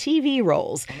 2 TV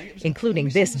roles, including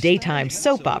this daytime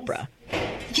soap opera.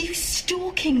 You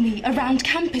stalking me around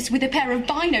campus with a pair of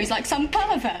binos like some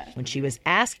pervert. When she was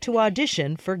asked to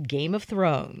audition for Game of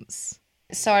Thrones.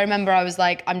 So I remember I was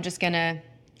like, I'm just gonna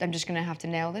have to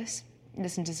nail this.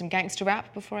 Listen to some gangster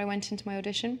rap before I went into my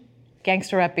audition.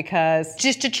 Gangster rap because?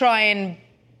 Just to try and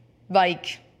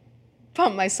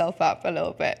pump myself up a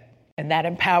little bit. And that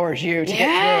empowers you to get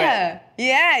through it.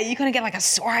 Yeah, you kind of get a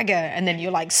swagger, and then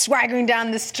you're swaggering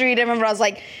down the street. I remember I was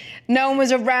no one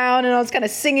was around, and I was kind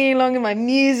of singing along with my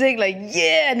music,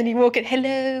 yeah. And then you walk in,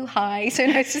 hello, hi, so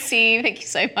nice to see you. Thank you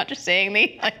so much for seeing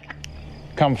me.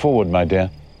 Come forward, my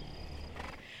dear.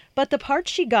 But the part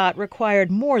she got required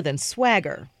more than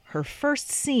swagger. Her first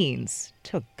scenes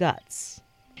took guts.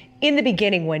 In the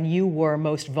beginning, when you were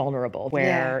most vulnerable,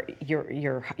 where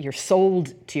you're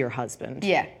sold to your husband,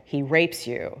 he rapes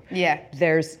you,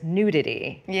 there's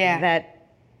nudity, that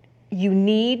you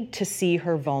need to see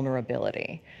her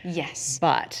vulnerability. Yes.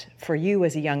 But for you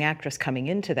as a young actress coming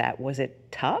into that, was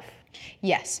it tough?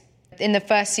 Yes. in the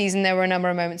first season, there were a number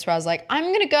of moments where I was like, I'm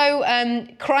going to go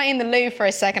cry in the loo for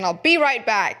a second. I'll be right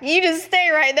back. You just stay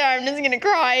right there. I'm just going to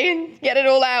cry and get it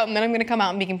all out, and then I'm going to come out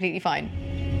and be completely fine.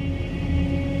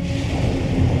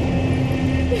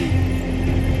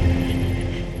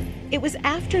 It was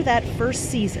after that first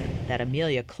season that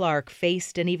Emilia Clarke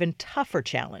faced an even tougher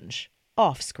challenge,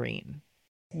 off-screen.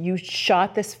 You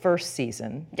shot this first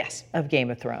season of Game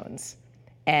of Thrones,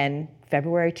 and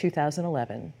February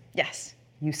 2011,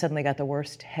 you suddenly got the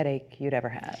worst headache you'd ever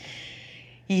had.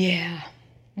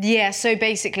 Yeah, so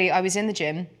basically I was in the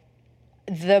gym,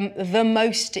 the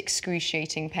most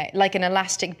excruciating pain, like an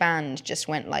elastic band just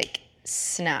went like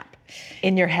snap.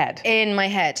 In your head? In my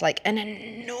head, like an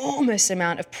enormous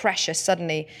amount of pressure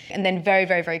suddenly. And then very,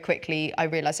 very, very quickly, I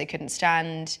realized I couldn't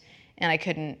stand and I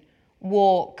couldn't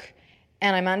walk.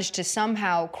 And I managed to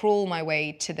somehow crawl my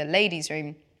way to the ladies'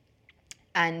 room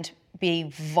and be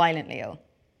violently ill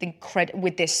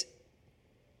with this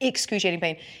excruciating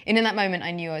pain. And in that moment,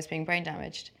 I knew I was being brain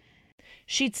damaged.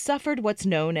 She'd suffered what's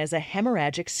known as a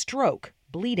hemorrhagic stroke,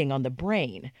 bleeding on the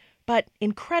brain. But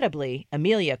incredibly,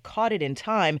 Emilia caught it in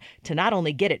time to not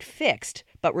only get it fixed,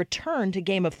 but return to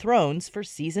Game of Thrones for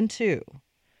season 2.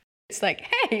 It's like,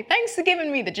 hey, thanks for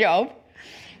giving me the job.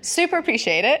 Super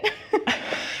appreciate it.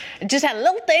 Just had a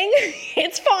little thing.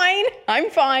 It's fine. I'm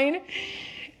fine.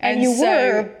 And you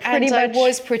were pretty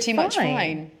much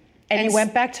fine. And you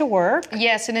went back to work?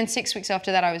 Yes, and then 6 weeks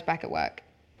after that, I was back at work.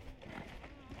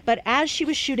 But as she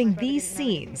was shooting these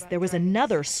scenes, there was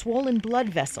another swollen blood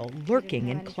vessel lurking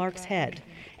in Clarke's head.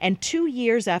 And 2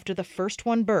 years after the first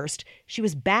one burst, she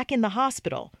was back in the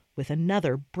hospital with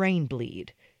another brain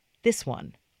bleed. This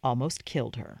one almost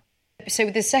killed her. So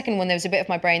with the second one, there was a bit of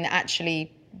my brain that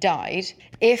actually died.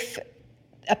 If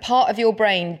a part of your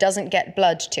brain doesn't get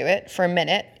blood to it for a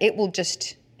minute, it will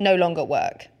just no longer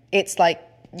work. It's like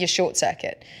your short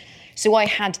circuit. So I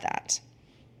had that.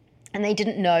 And they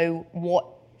didn't know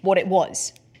what it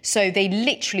was. So they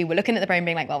literally were looking at the brain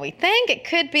being like, well, we think it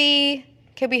could be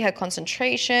her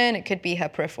concentration, it could be her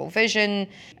peripheral vision.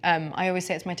 I always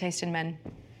say it's my taste in men.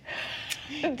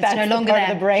 That's no longer part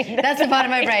of the brain. That's the part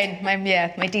of my brain,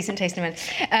 my decent taste in men.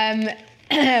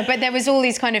 But there was all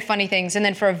these kind of funny things, and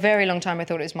then for a very long time I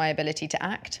thought it was my ability to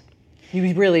act.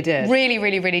 You really did? Really,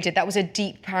 really, really did. That was a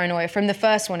deep paranoia from the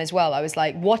first one as well. I was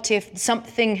like, what if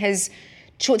something has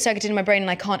short-circuited in my brain and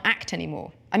I can't act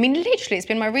anymore? I mean, literally, it's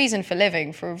been my reason for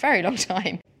living for a very long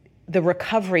time. The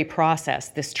recovery process,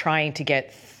 this trying to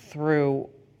get through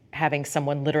having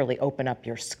someone literally open up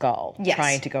your skull,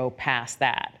 trying to go past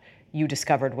that, you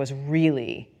discovered was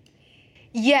really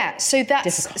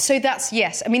difficult.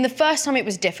 Yes. I mean, the first time it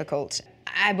was difficult,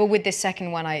 but with this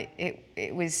second one, I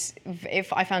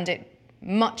found it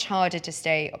much harder to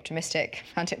stay optimistic.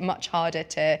 I found it much harder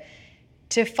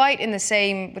to fight with the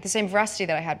same veracity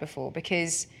that I had before,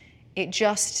 because it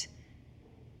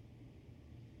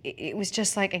was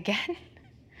just like, again.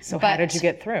 So how did you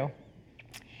get through?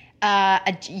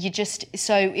 That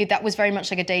was very much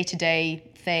like a day-to-day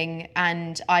thing,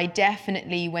 and I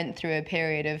definitely went through a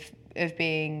period of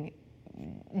being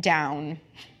down,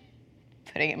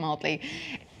 putting it mildly.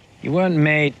 You weren't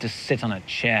made to sit on a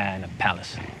chair in a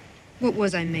palace. What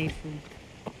was I made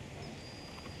for?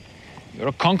 You're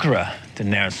a conqueror,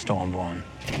 Daenerys Stormborn.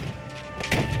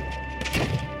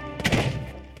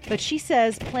 But she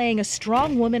says playing a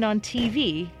strong woman on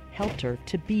TV helped her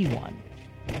to be one.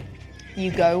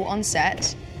 You go on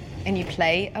set and you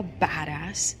play a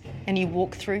badass and you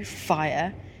walk through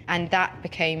fire, and that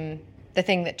became the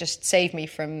thing that just saved me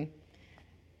from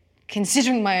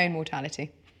considering my own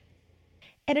mortality.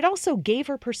 And it also gave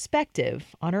her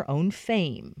perspective on her own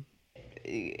fame.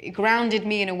 It grounded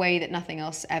me in a way that nothing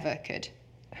else ever could.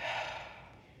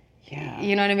 Yeah.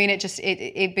 You know what I mean?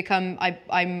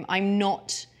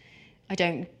 I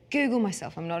don't Google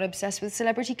myself. I'm not obsessed with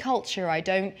celebrity culture. I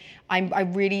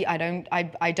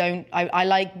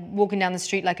like walking down the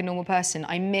street like a normal person.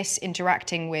 I miss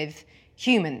interacting with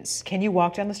humans. Can you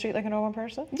walk down the street like a normal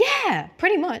person? Yeah,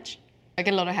 pretty much. I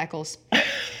get a lot of heckles.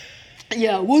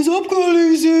 Yeah, what's up,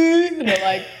 Khaleesi? And they're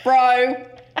like, bro,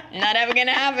 not ever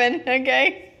gonna happen,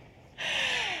 okay?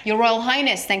 Your Royal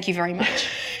Highness, thank you very much.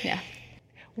 Yeah.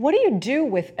 What do you do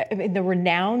with the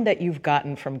renown that you've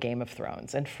gotten from Game of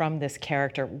Thrones and from this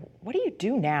character? What do you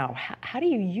do now? How do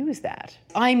you use that?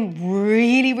 I'm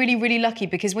really, really, really lucky,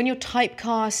 because when you're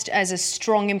typecast as a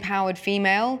strong, empowered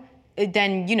female,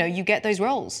 then, you get those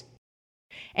roles.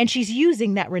 And she's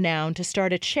using that renown to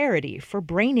start a charity for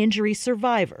brain injury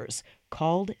survivors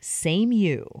called Same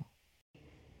You.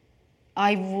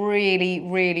 I really,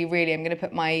 really, really am going to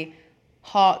put my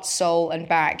heart, soul, and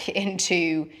back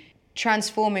into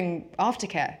transforming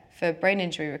aftercare for brain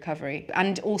injury recovery,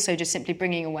 and also just simply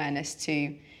bringing awareness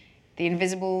to the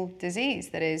invisible disease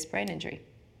that is brain injury.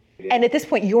 And at this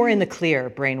point, you're in the clear,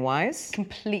 brain-wise?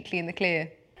 Completely in the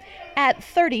clear. At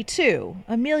 32,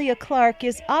 Emilia Clarke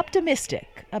is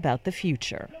optimistic about the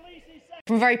future.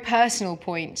 From a very personal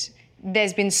point,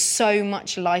 there's been so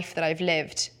much life that I've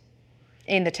lived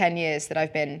in the 10 years that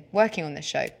I've been working on this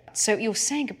show. So you're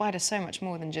saying goodbye to so much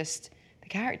more than just the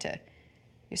character.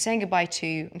 I'm saying goodbye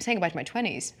to my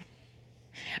 20s.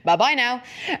 Bye-bye now.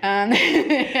 And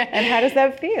how does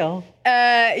that feel?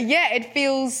 It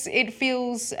feels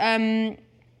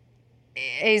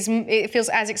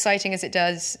as exciting as it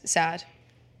does sad.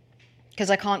 Because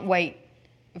I can't wait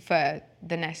for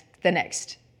the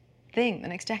next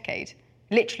decade.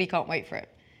 Literally can't wait for it.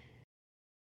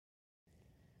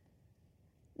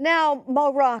 Now,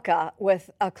 Mo Rocca, with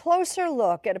a closer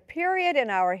look at a period in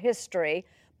our history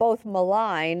both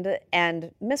maligned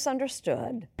and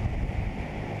misunderstood.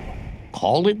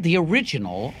 Call it the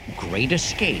original Great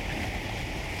Escape.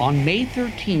 On May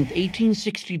 13,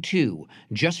 1862,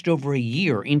 just over a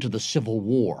year into the Civil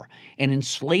War, an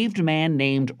enslaved man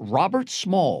named Robert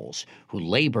Smalls, who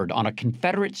labored on a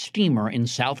Confederate steamer in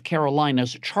South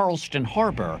Carolina's Charleston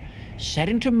Harbor, set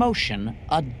into motion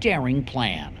a daring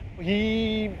plan.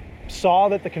 He saw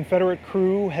that the Confederate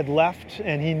crew had left,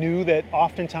 and he knew that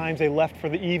oftentimes they left for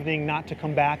the evening, not to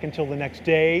come back until the next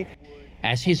day.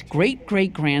 As his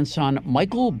great-great-grandson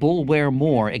Michael Bulwer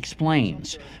Moore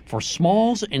explains, for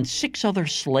Smalls and 6 other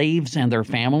slaves and their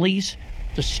families,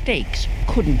 the stakes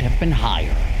couldn't have been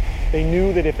higher. They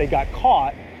knew that if they got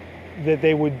caught, that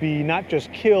they would be not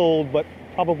just killed, but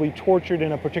probably tortured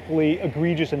in a particularly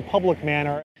egregious and public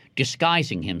manner.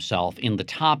 Disguising himself in the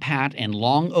top hat and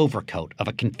long overcoat of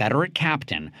a Confederate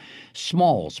captain,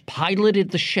 Smalls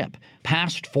piloted the ship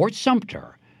past Fort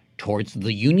Sumter towards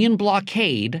the Union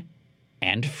blockade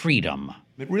and freedom.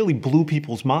 It really blew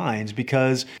people's minds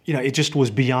because, it just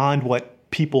was beyond what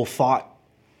people thought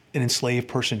an enslaved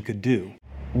person could do.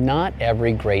 Not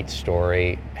every great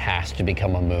story has to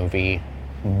become a movie,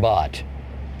 but,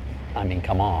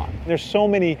 come on. There's so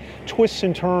many twists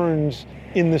and turns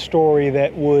in the story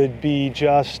that would be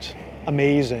just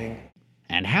amazing.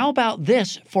 And how about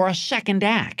this for a second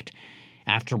act?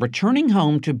 After returning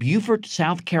home to Beaufort,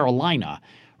 South Carolina,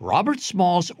 Robert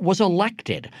Smalls was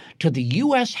elected to the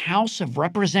U.S. House of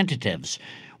Representatives,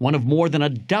 one of more than a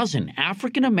dozen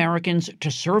African Americans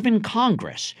to serve in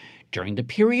Congress during the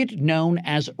period known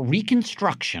as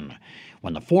Reconstruction,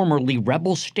 when the formerly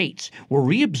rebel states were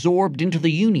reabsorbed into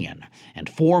the Union and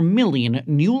 4 million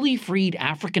newly freed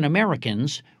African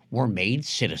Americans were made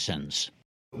citizens.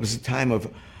 It was a time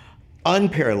of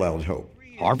unparalleled hope.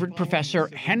 Harvard professor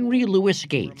Henry Louis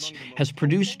Gates has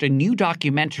produced a new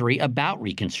documentary about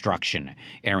Reconstruction,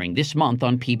 airing this month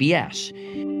on PBS.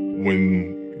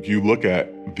 When you look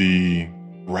at the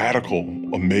radical,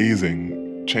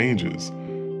 amazing changes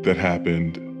that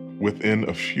happened within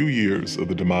a few years of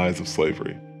the demise of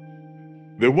slavery,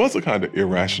 there was a kind of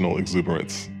irrational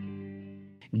exuberance.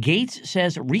 Gates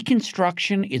says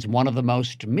Reconstruction is one of the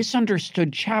most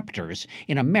misunderstood chapters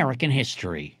in American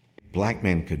history. Black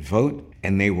men could vote,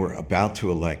 and they were about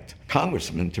to elect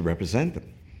congressmen to represent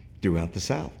them throughout the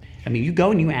South. You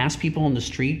go and you ask people on the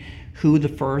street who the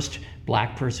first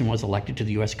black person was elected to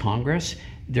the U.S. Congress,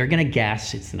 they're going to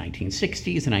guess it's the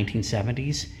 1960s, the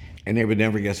 1970s. And they would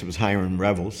never guess it was Hiram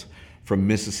Revels from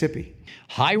Mississippi.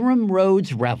 Hiram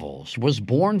Rhodes Revels was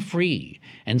born free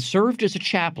and served as a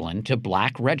chaplain to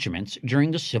black regiments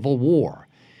during the Civil War.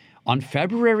 On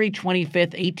February 25,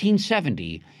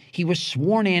 1870, he was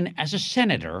sworn in as a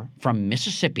senator from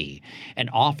Mississippi, an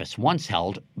office once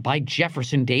held by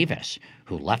Jefferson Davis,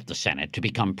 who left the Senate to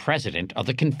become president of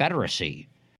the Confederacy.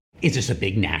 Is this a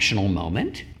big national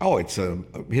moment? Oh, it's a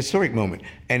historic moment,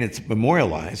 and it's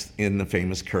memorialized in the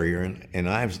famous Currier and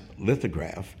Ives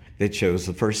lithograph that shows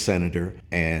the first senator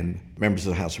and members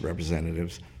of the House of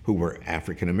Representatives who were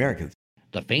African Americans.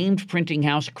 The famed printing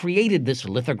house created this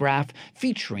lithograph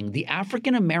featuring the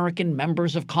African American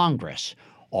members of Congress,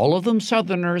 all of them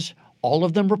Southerners, all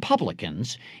of them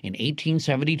Republicans, in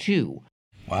 1872.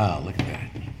 Wow, look at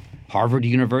that. Harvard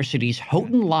University's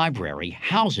Houghton Library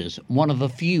houses one of the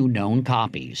few known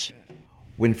copies.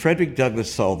 When Frederick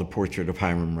Douglass saw the portrait of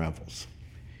Hiram Revels,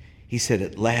 he said,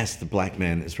 at last the black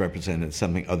man is represented as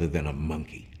something other than a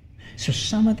monkey. So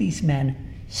some of these men,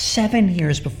 7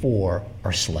 years before,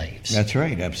 are slaves. That's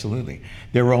right, absolutely.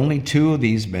 There were only 2 of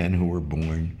these men who were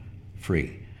born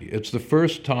free. It's the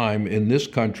first time in this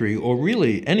country, or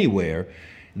really anywhere,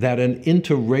 that an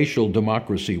interracial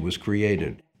democracy was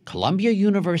created. Columbia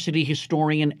University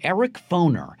historian Eric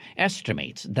Foner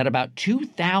estimates that about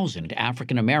 2,000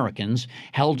 African Americans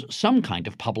held some kind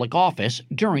of public office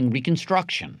during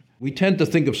Reconstruction. We tend to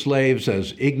think of slaves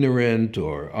as ignorant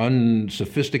or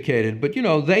unsophisticated, but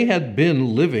they had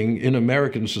been living in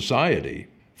American society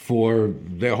for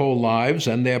their whole lives,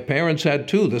 and their parents had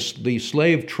too. The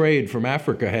slave trade from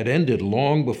Africa had ended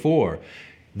long before.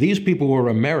 These people were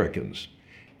Americans,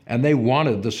 and they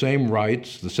wanted the same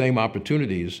rights, the same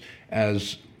opportunities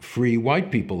as free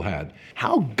white people had.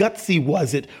 How gutsy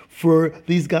was it for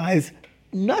these guys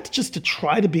not just to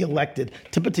try to be elected,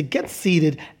 but to get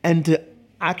seated and to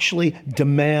actually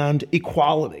demand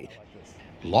equality?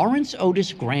 Lawrence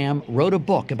Otis Graham wrote a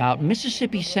book about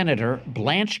Mississippi Senator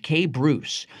Blanche K.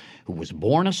 Bruce, who was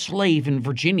born a slave in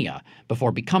Virginia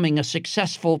before becoming a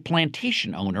successful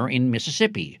plantation owner in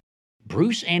Mississippi.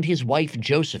 Bruce and his wife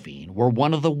Josephine were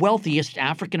one of the wealthiest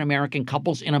African-American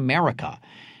couples in America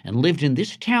and lived in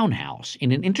this townhouse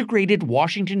in an integrated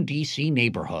Washington, D.C.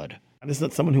 neighborhood. This is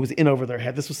not someone who was in over their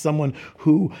head. This was someone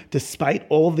who, despite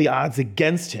all of the odds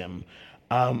against him,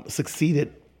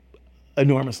 succeeded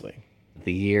enormously.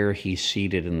 The year he's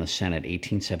seated in the Senate,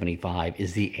 1875,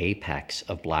 is the apex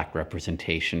of black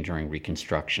representation during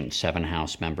Reconstruction. 7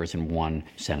 House members and 1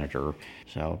 senator.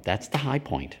 So that's the high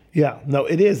point. Yeah, no,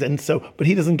 it is. But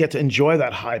he doesn't get to enjoy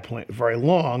that high point very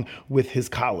long with his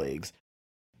colleagues.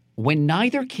 When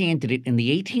neither candidate in the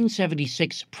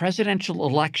 1876 presidential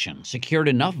election secured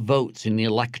enough votes in the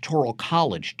Electoral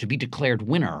College to be declared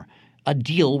winner, a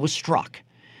deal was struck.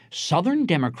 Southern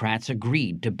Democrats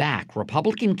agreed to back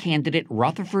Republican candidate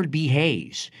Rutherford B.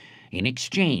 Hayes. In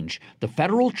exchange, the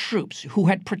federal troops who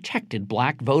had protected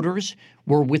black voters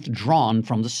were withdrawn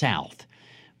from the South.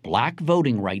 Black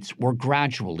voting rights were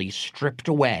gradually stripped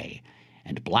away,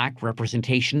 and black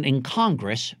representation in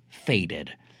Congress faded.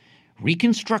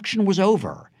 Reconstruction was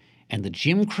over, and the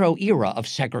Jim Crow era of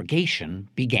segregation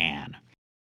began.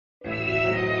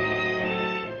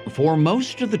 For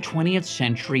most of the 20th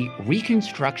century,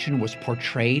 Reconstruction was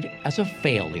portrayed as a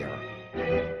failure.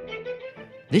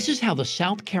 This is how the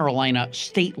South Carolina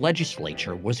state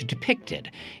legislature was depicted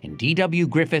in D.W.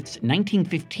 Griffith's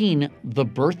 1915 The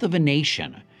Birth of a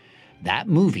Nation. That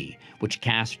movie, which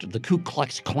cast the Ku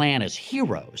Klux Klan as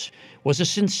heroes, was a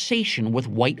sensation with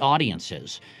white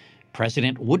audiences.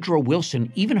 President Woodrow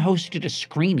Wilson even hosted a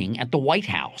screening at the White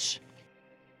House.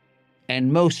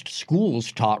 And most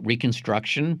schools taught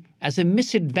Reconstruction as a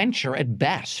misadventure at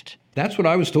best. That's what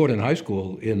I was taught in high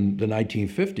school in the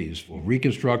 1950s.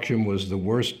 Reconstruction was the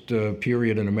worst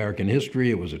period in American history.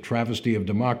 It was a travesty of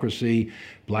democracy.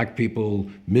 Black people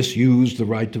misused the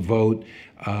right to vote,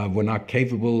 were not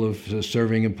capable of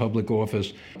serving in public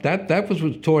office. That was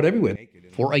taught everywhere.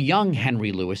 For a young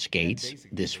Henry Louis Gates,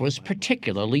 this was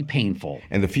particularly painful.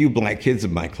 And the few black kids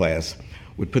in my class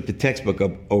would put the textbook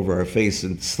up over our face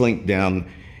and slink down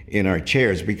in our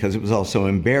chairs because it was all so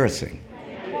embarrassing.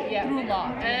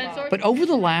 But over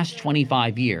the last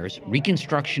 25 years,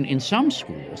 Reconstruction in some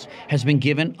schools has been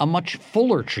given a much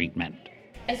fuller treatment.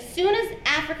 As soon as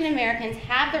African Americans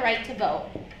have the right to vote,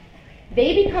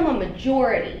 they become a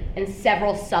majority in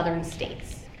several southern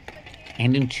states.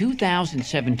 And in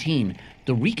 2017,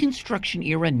 the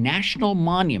Reconstruction-era National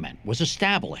Monument was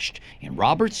established in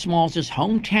Robert Small's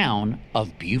hometown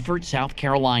of Beaufort, South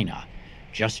Carolina.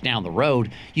 Just down the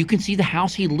road, you can see the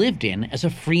house he lived in as a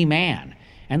free man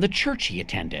and the church he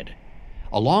attended.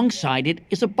 Alongside it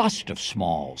is a bust of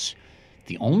Smalls,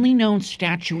 the only known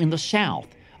statue in the South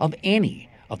of any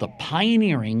of the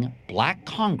pioneering black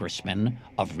congressmen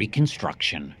of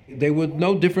Reconstruction. They were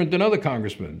no different than other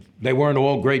congressmen. They weren't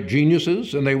all great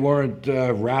geniuses, and they weren't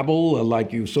rabble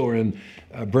like you saw in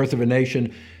Birth of a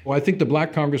Nation. Well, I think the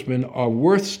black congressmen are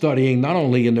worth studying not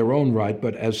only in their own right,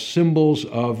 but as symbols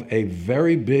of a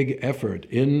very big effort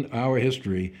in our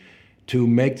history to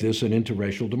make this an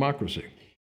interracial democracy.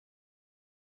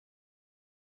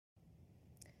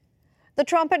 The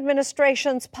Trump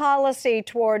administration's policy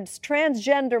towards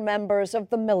transgender members of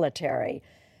the military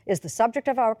is the subject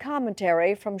of our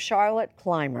commentary from Charlotte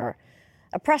Clymer,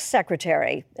 a press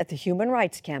secretary at the Human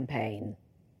Rights Campaign.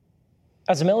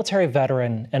 As a military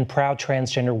veteran and proud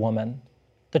transgender woman,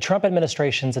 the Trump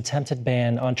administration's attempted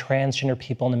ban on transgender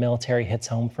people in the military hits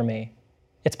home for me.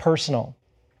 It's personal.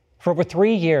 For over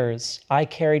 3 years, I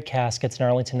carried caskets in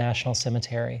Arlington National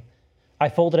Cemetery. I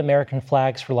folded American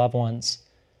flags for loved ones.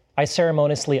 I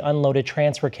ceremoniously unloaded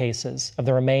transfer cases of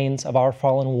the remains of our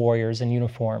fallen warriors in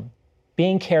uniform,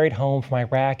 being carried home from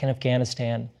Iraq and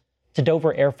Afghanistan to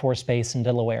Dover Air Force Base in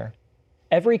Delaware.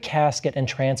 Every casket and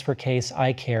transfer case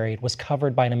I carried was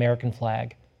covered by an American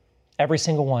flag. Every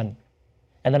single one.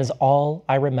 And that is all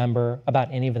I remember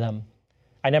about any of them.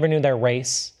 I never knew their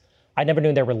race. I never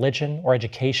knew their religion or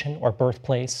education or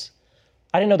birthplace.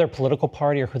 I didn't know their political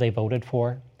party or who they voted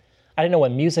for. I didn't know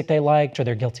what music they liked or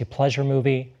their guilty pleasure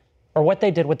movie, or what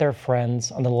they did with their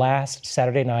friends on the last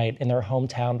Saturday night in their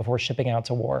hometown before shipping out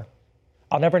to war.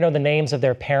 I'll never know the names of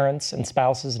their parents and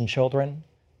spouses and children.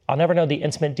 I'll never know the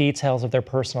intimate details of their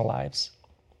personal lives.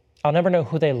 I'll never know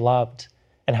who they loved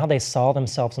and how they saw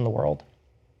themselves in the world.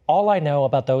 All I know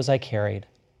about those I carried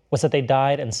was that they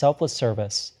died in selfless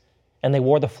service and they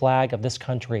wore the flag of this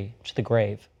country to the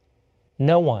grave.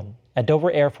 No one at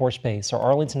Dover Air Force Base or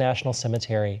Arlington National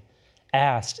Cemetery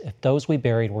asked if those we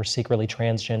buried were secretly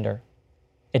transgender.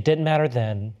 It didn't matter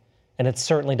then, and it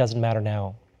certainly doesn't matter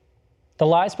now. The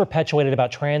lies perpetuated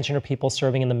about transgender people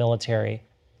serving in the military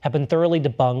have been thoroughly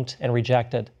debunked and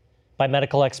rejected by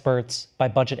medical experts, by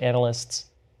budget analysts,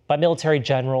 by military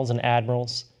generals and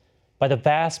admirals, by the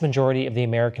vast majority of the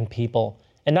American people,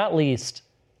 and not least,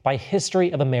 by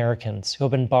history of Americans who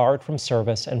have been barred from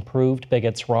service and proved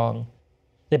bigots wrong.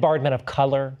 They barred men of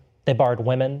color, they barred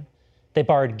women, they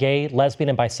barred gay, lesbian,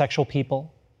 and bisexual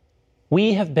people.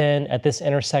 We have been at this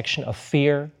intersection of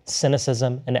fear,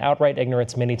 cynicism, and outright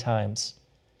ignorance many times.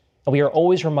 And we are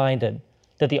always reminded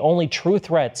that the only true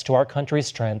threats to our country's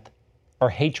strength are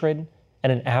hatred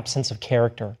and an absence of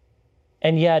character.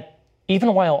 And yet,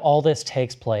 even while all this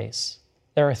takes place,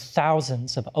 there are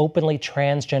thousands of openly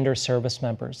transgender service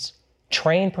members,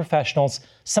 trained professionals,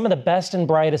 some of the best and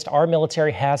brightest our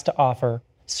military has to offer,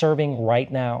 serving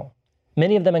right now,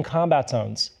 many of them in combat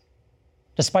zones.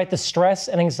 Despite the stress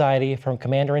and anxiety from a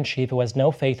commander-in-chief who has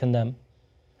no faith in them,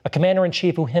 a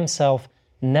commander-in-chief who himself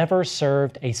never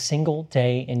served a single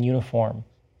day in uniform,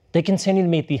 they continue to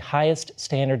meet the highest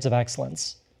standards of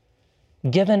excellence.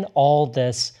 Given all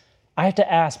this, I have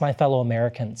to ask my fellow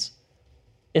Americans,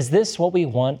 is this what we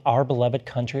want our beloved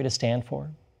country to stand for?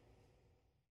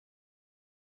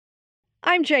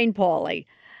 I'm Jane Pauley.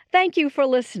 Thank you for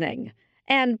listening.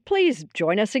 And please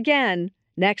join us again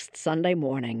next Sunday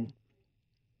morning.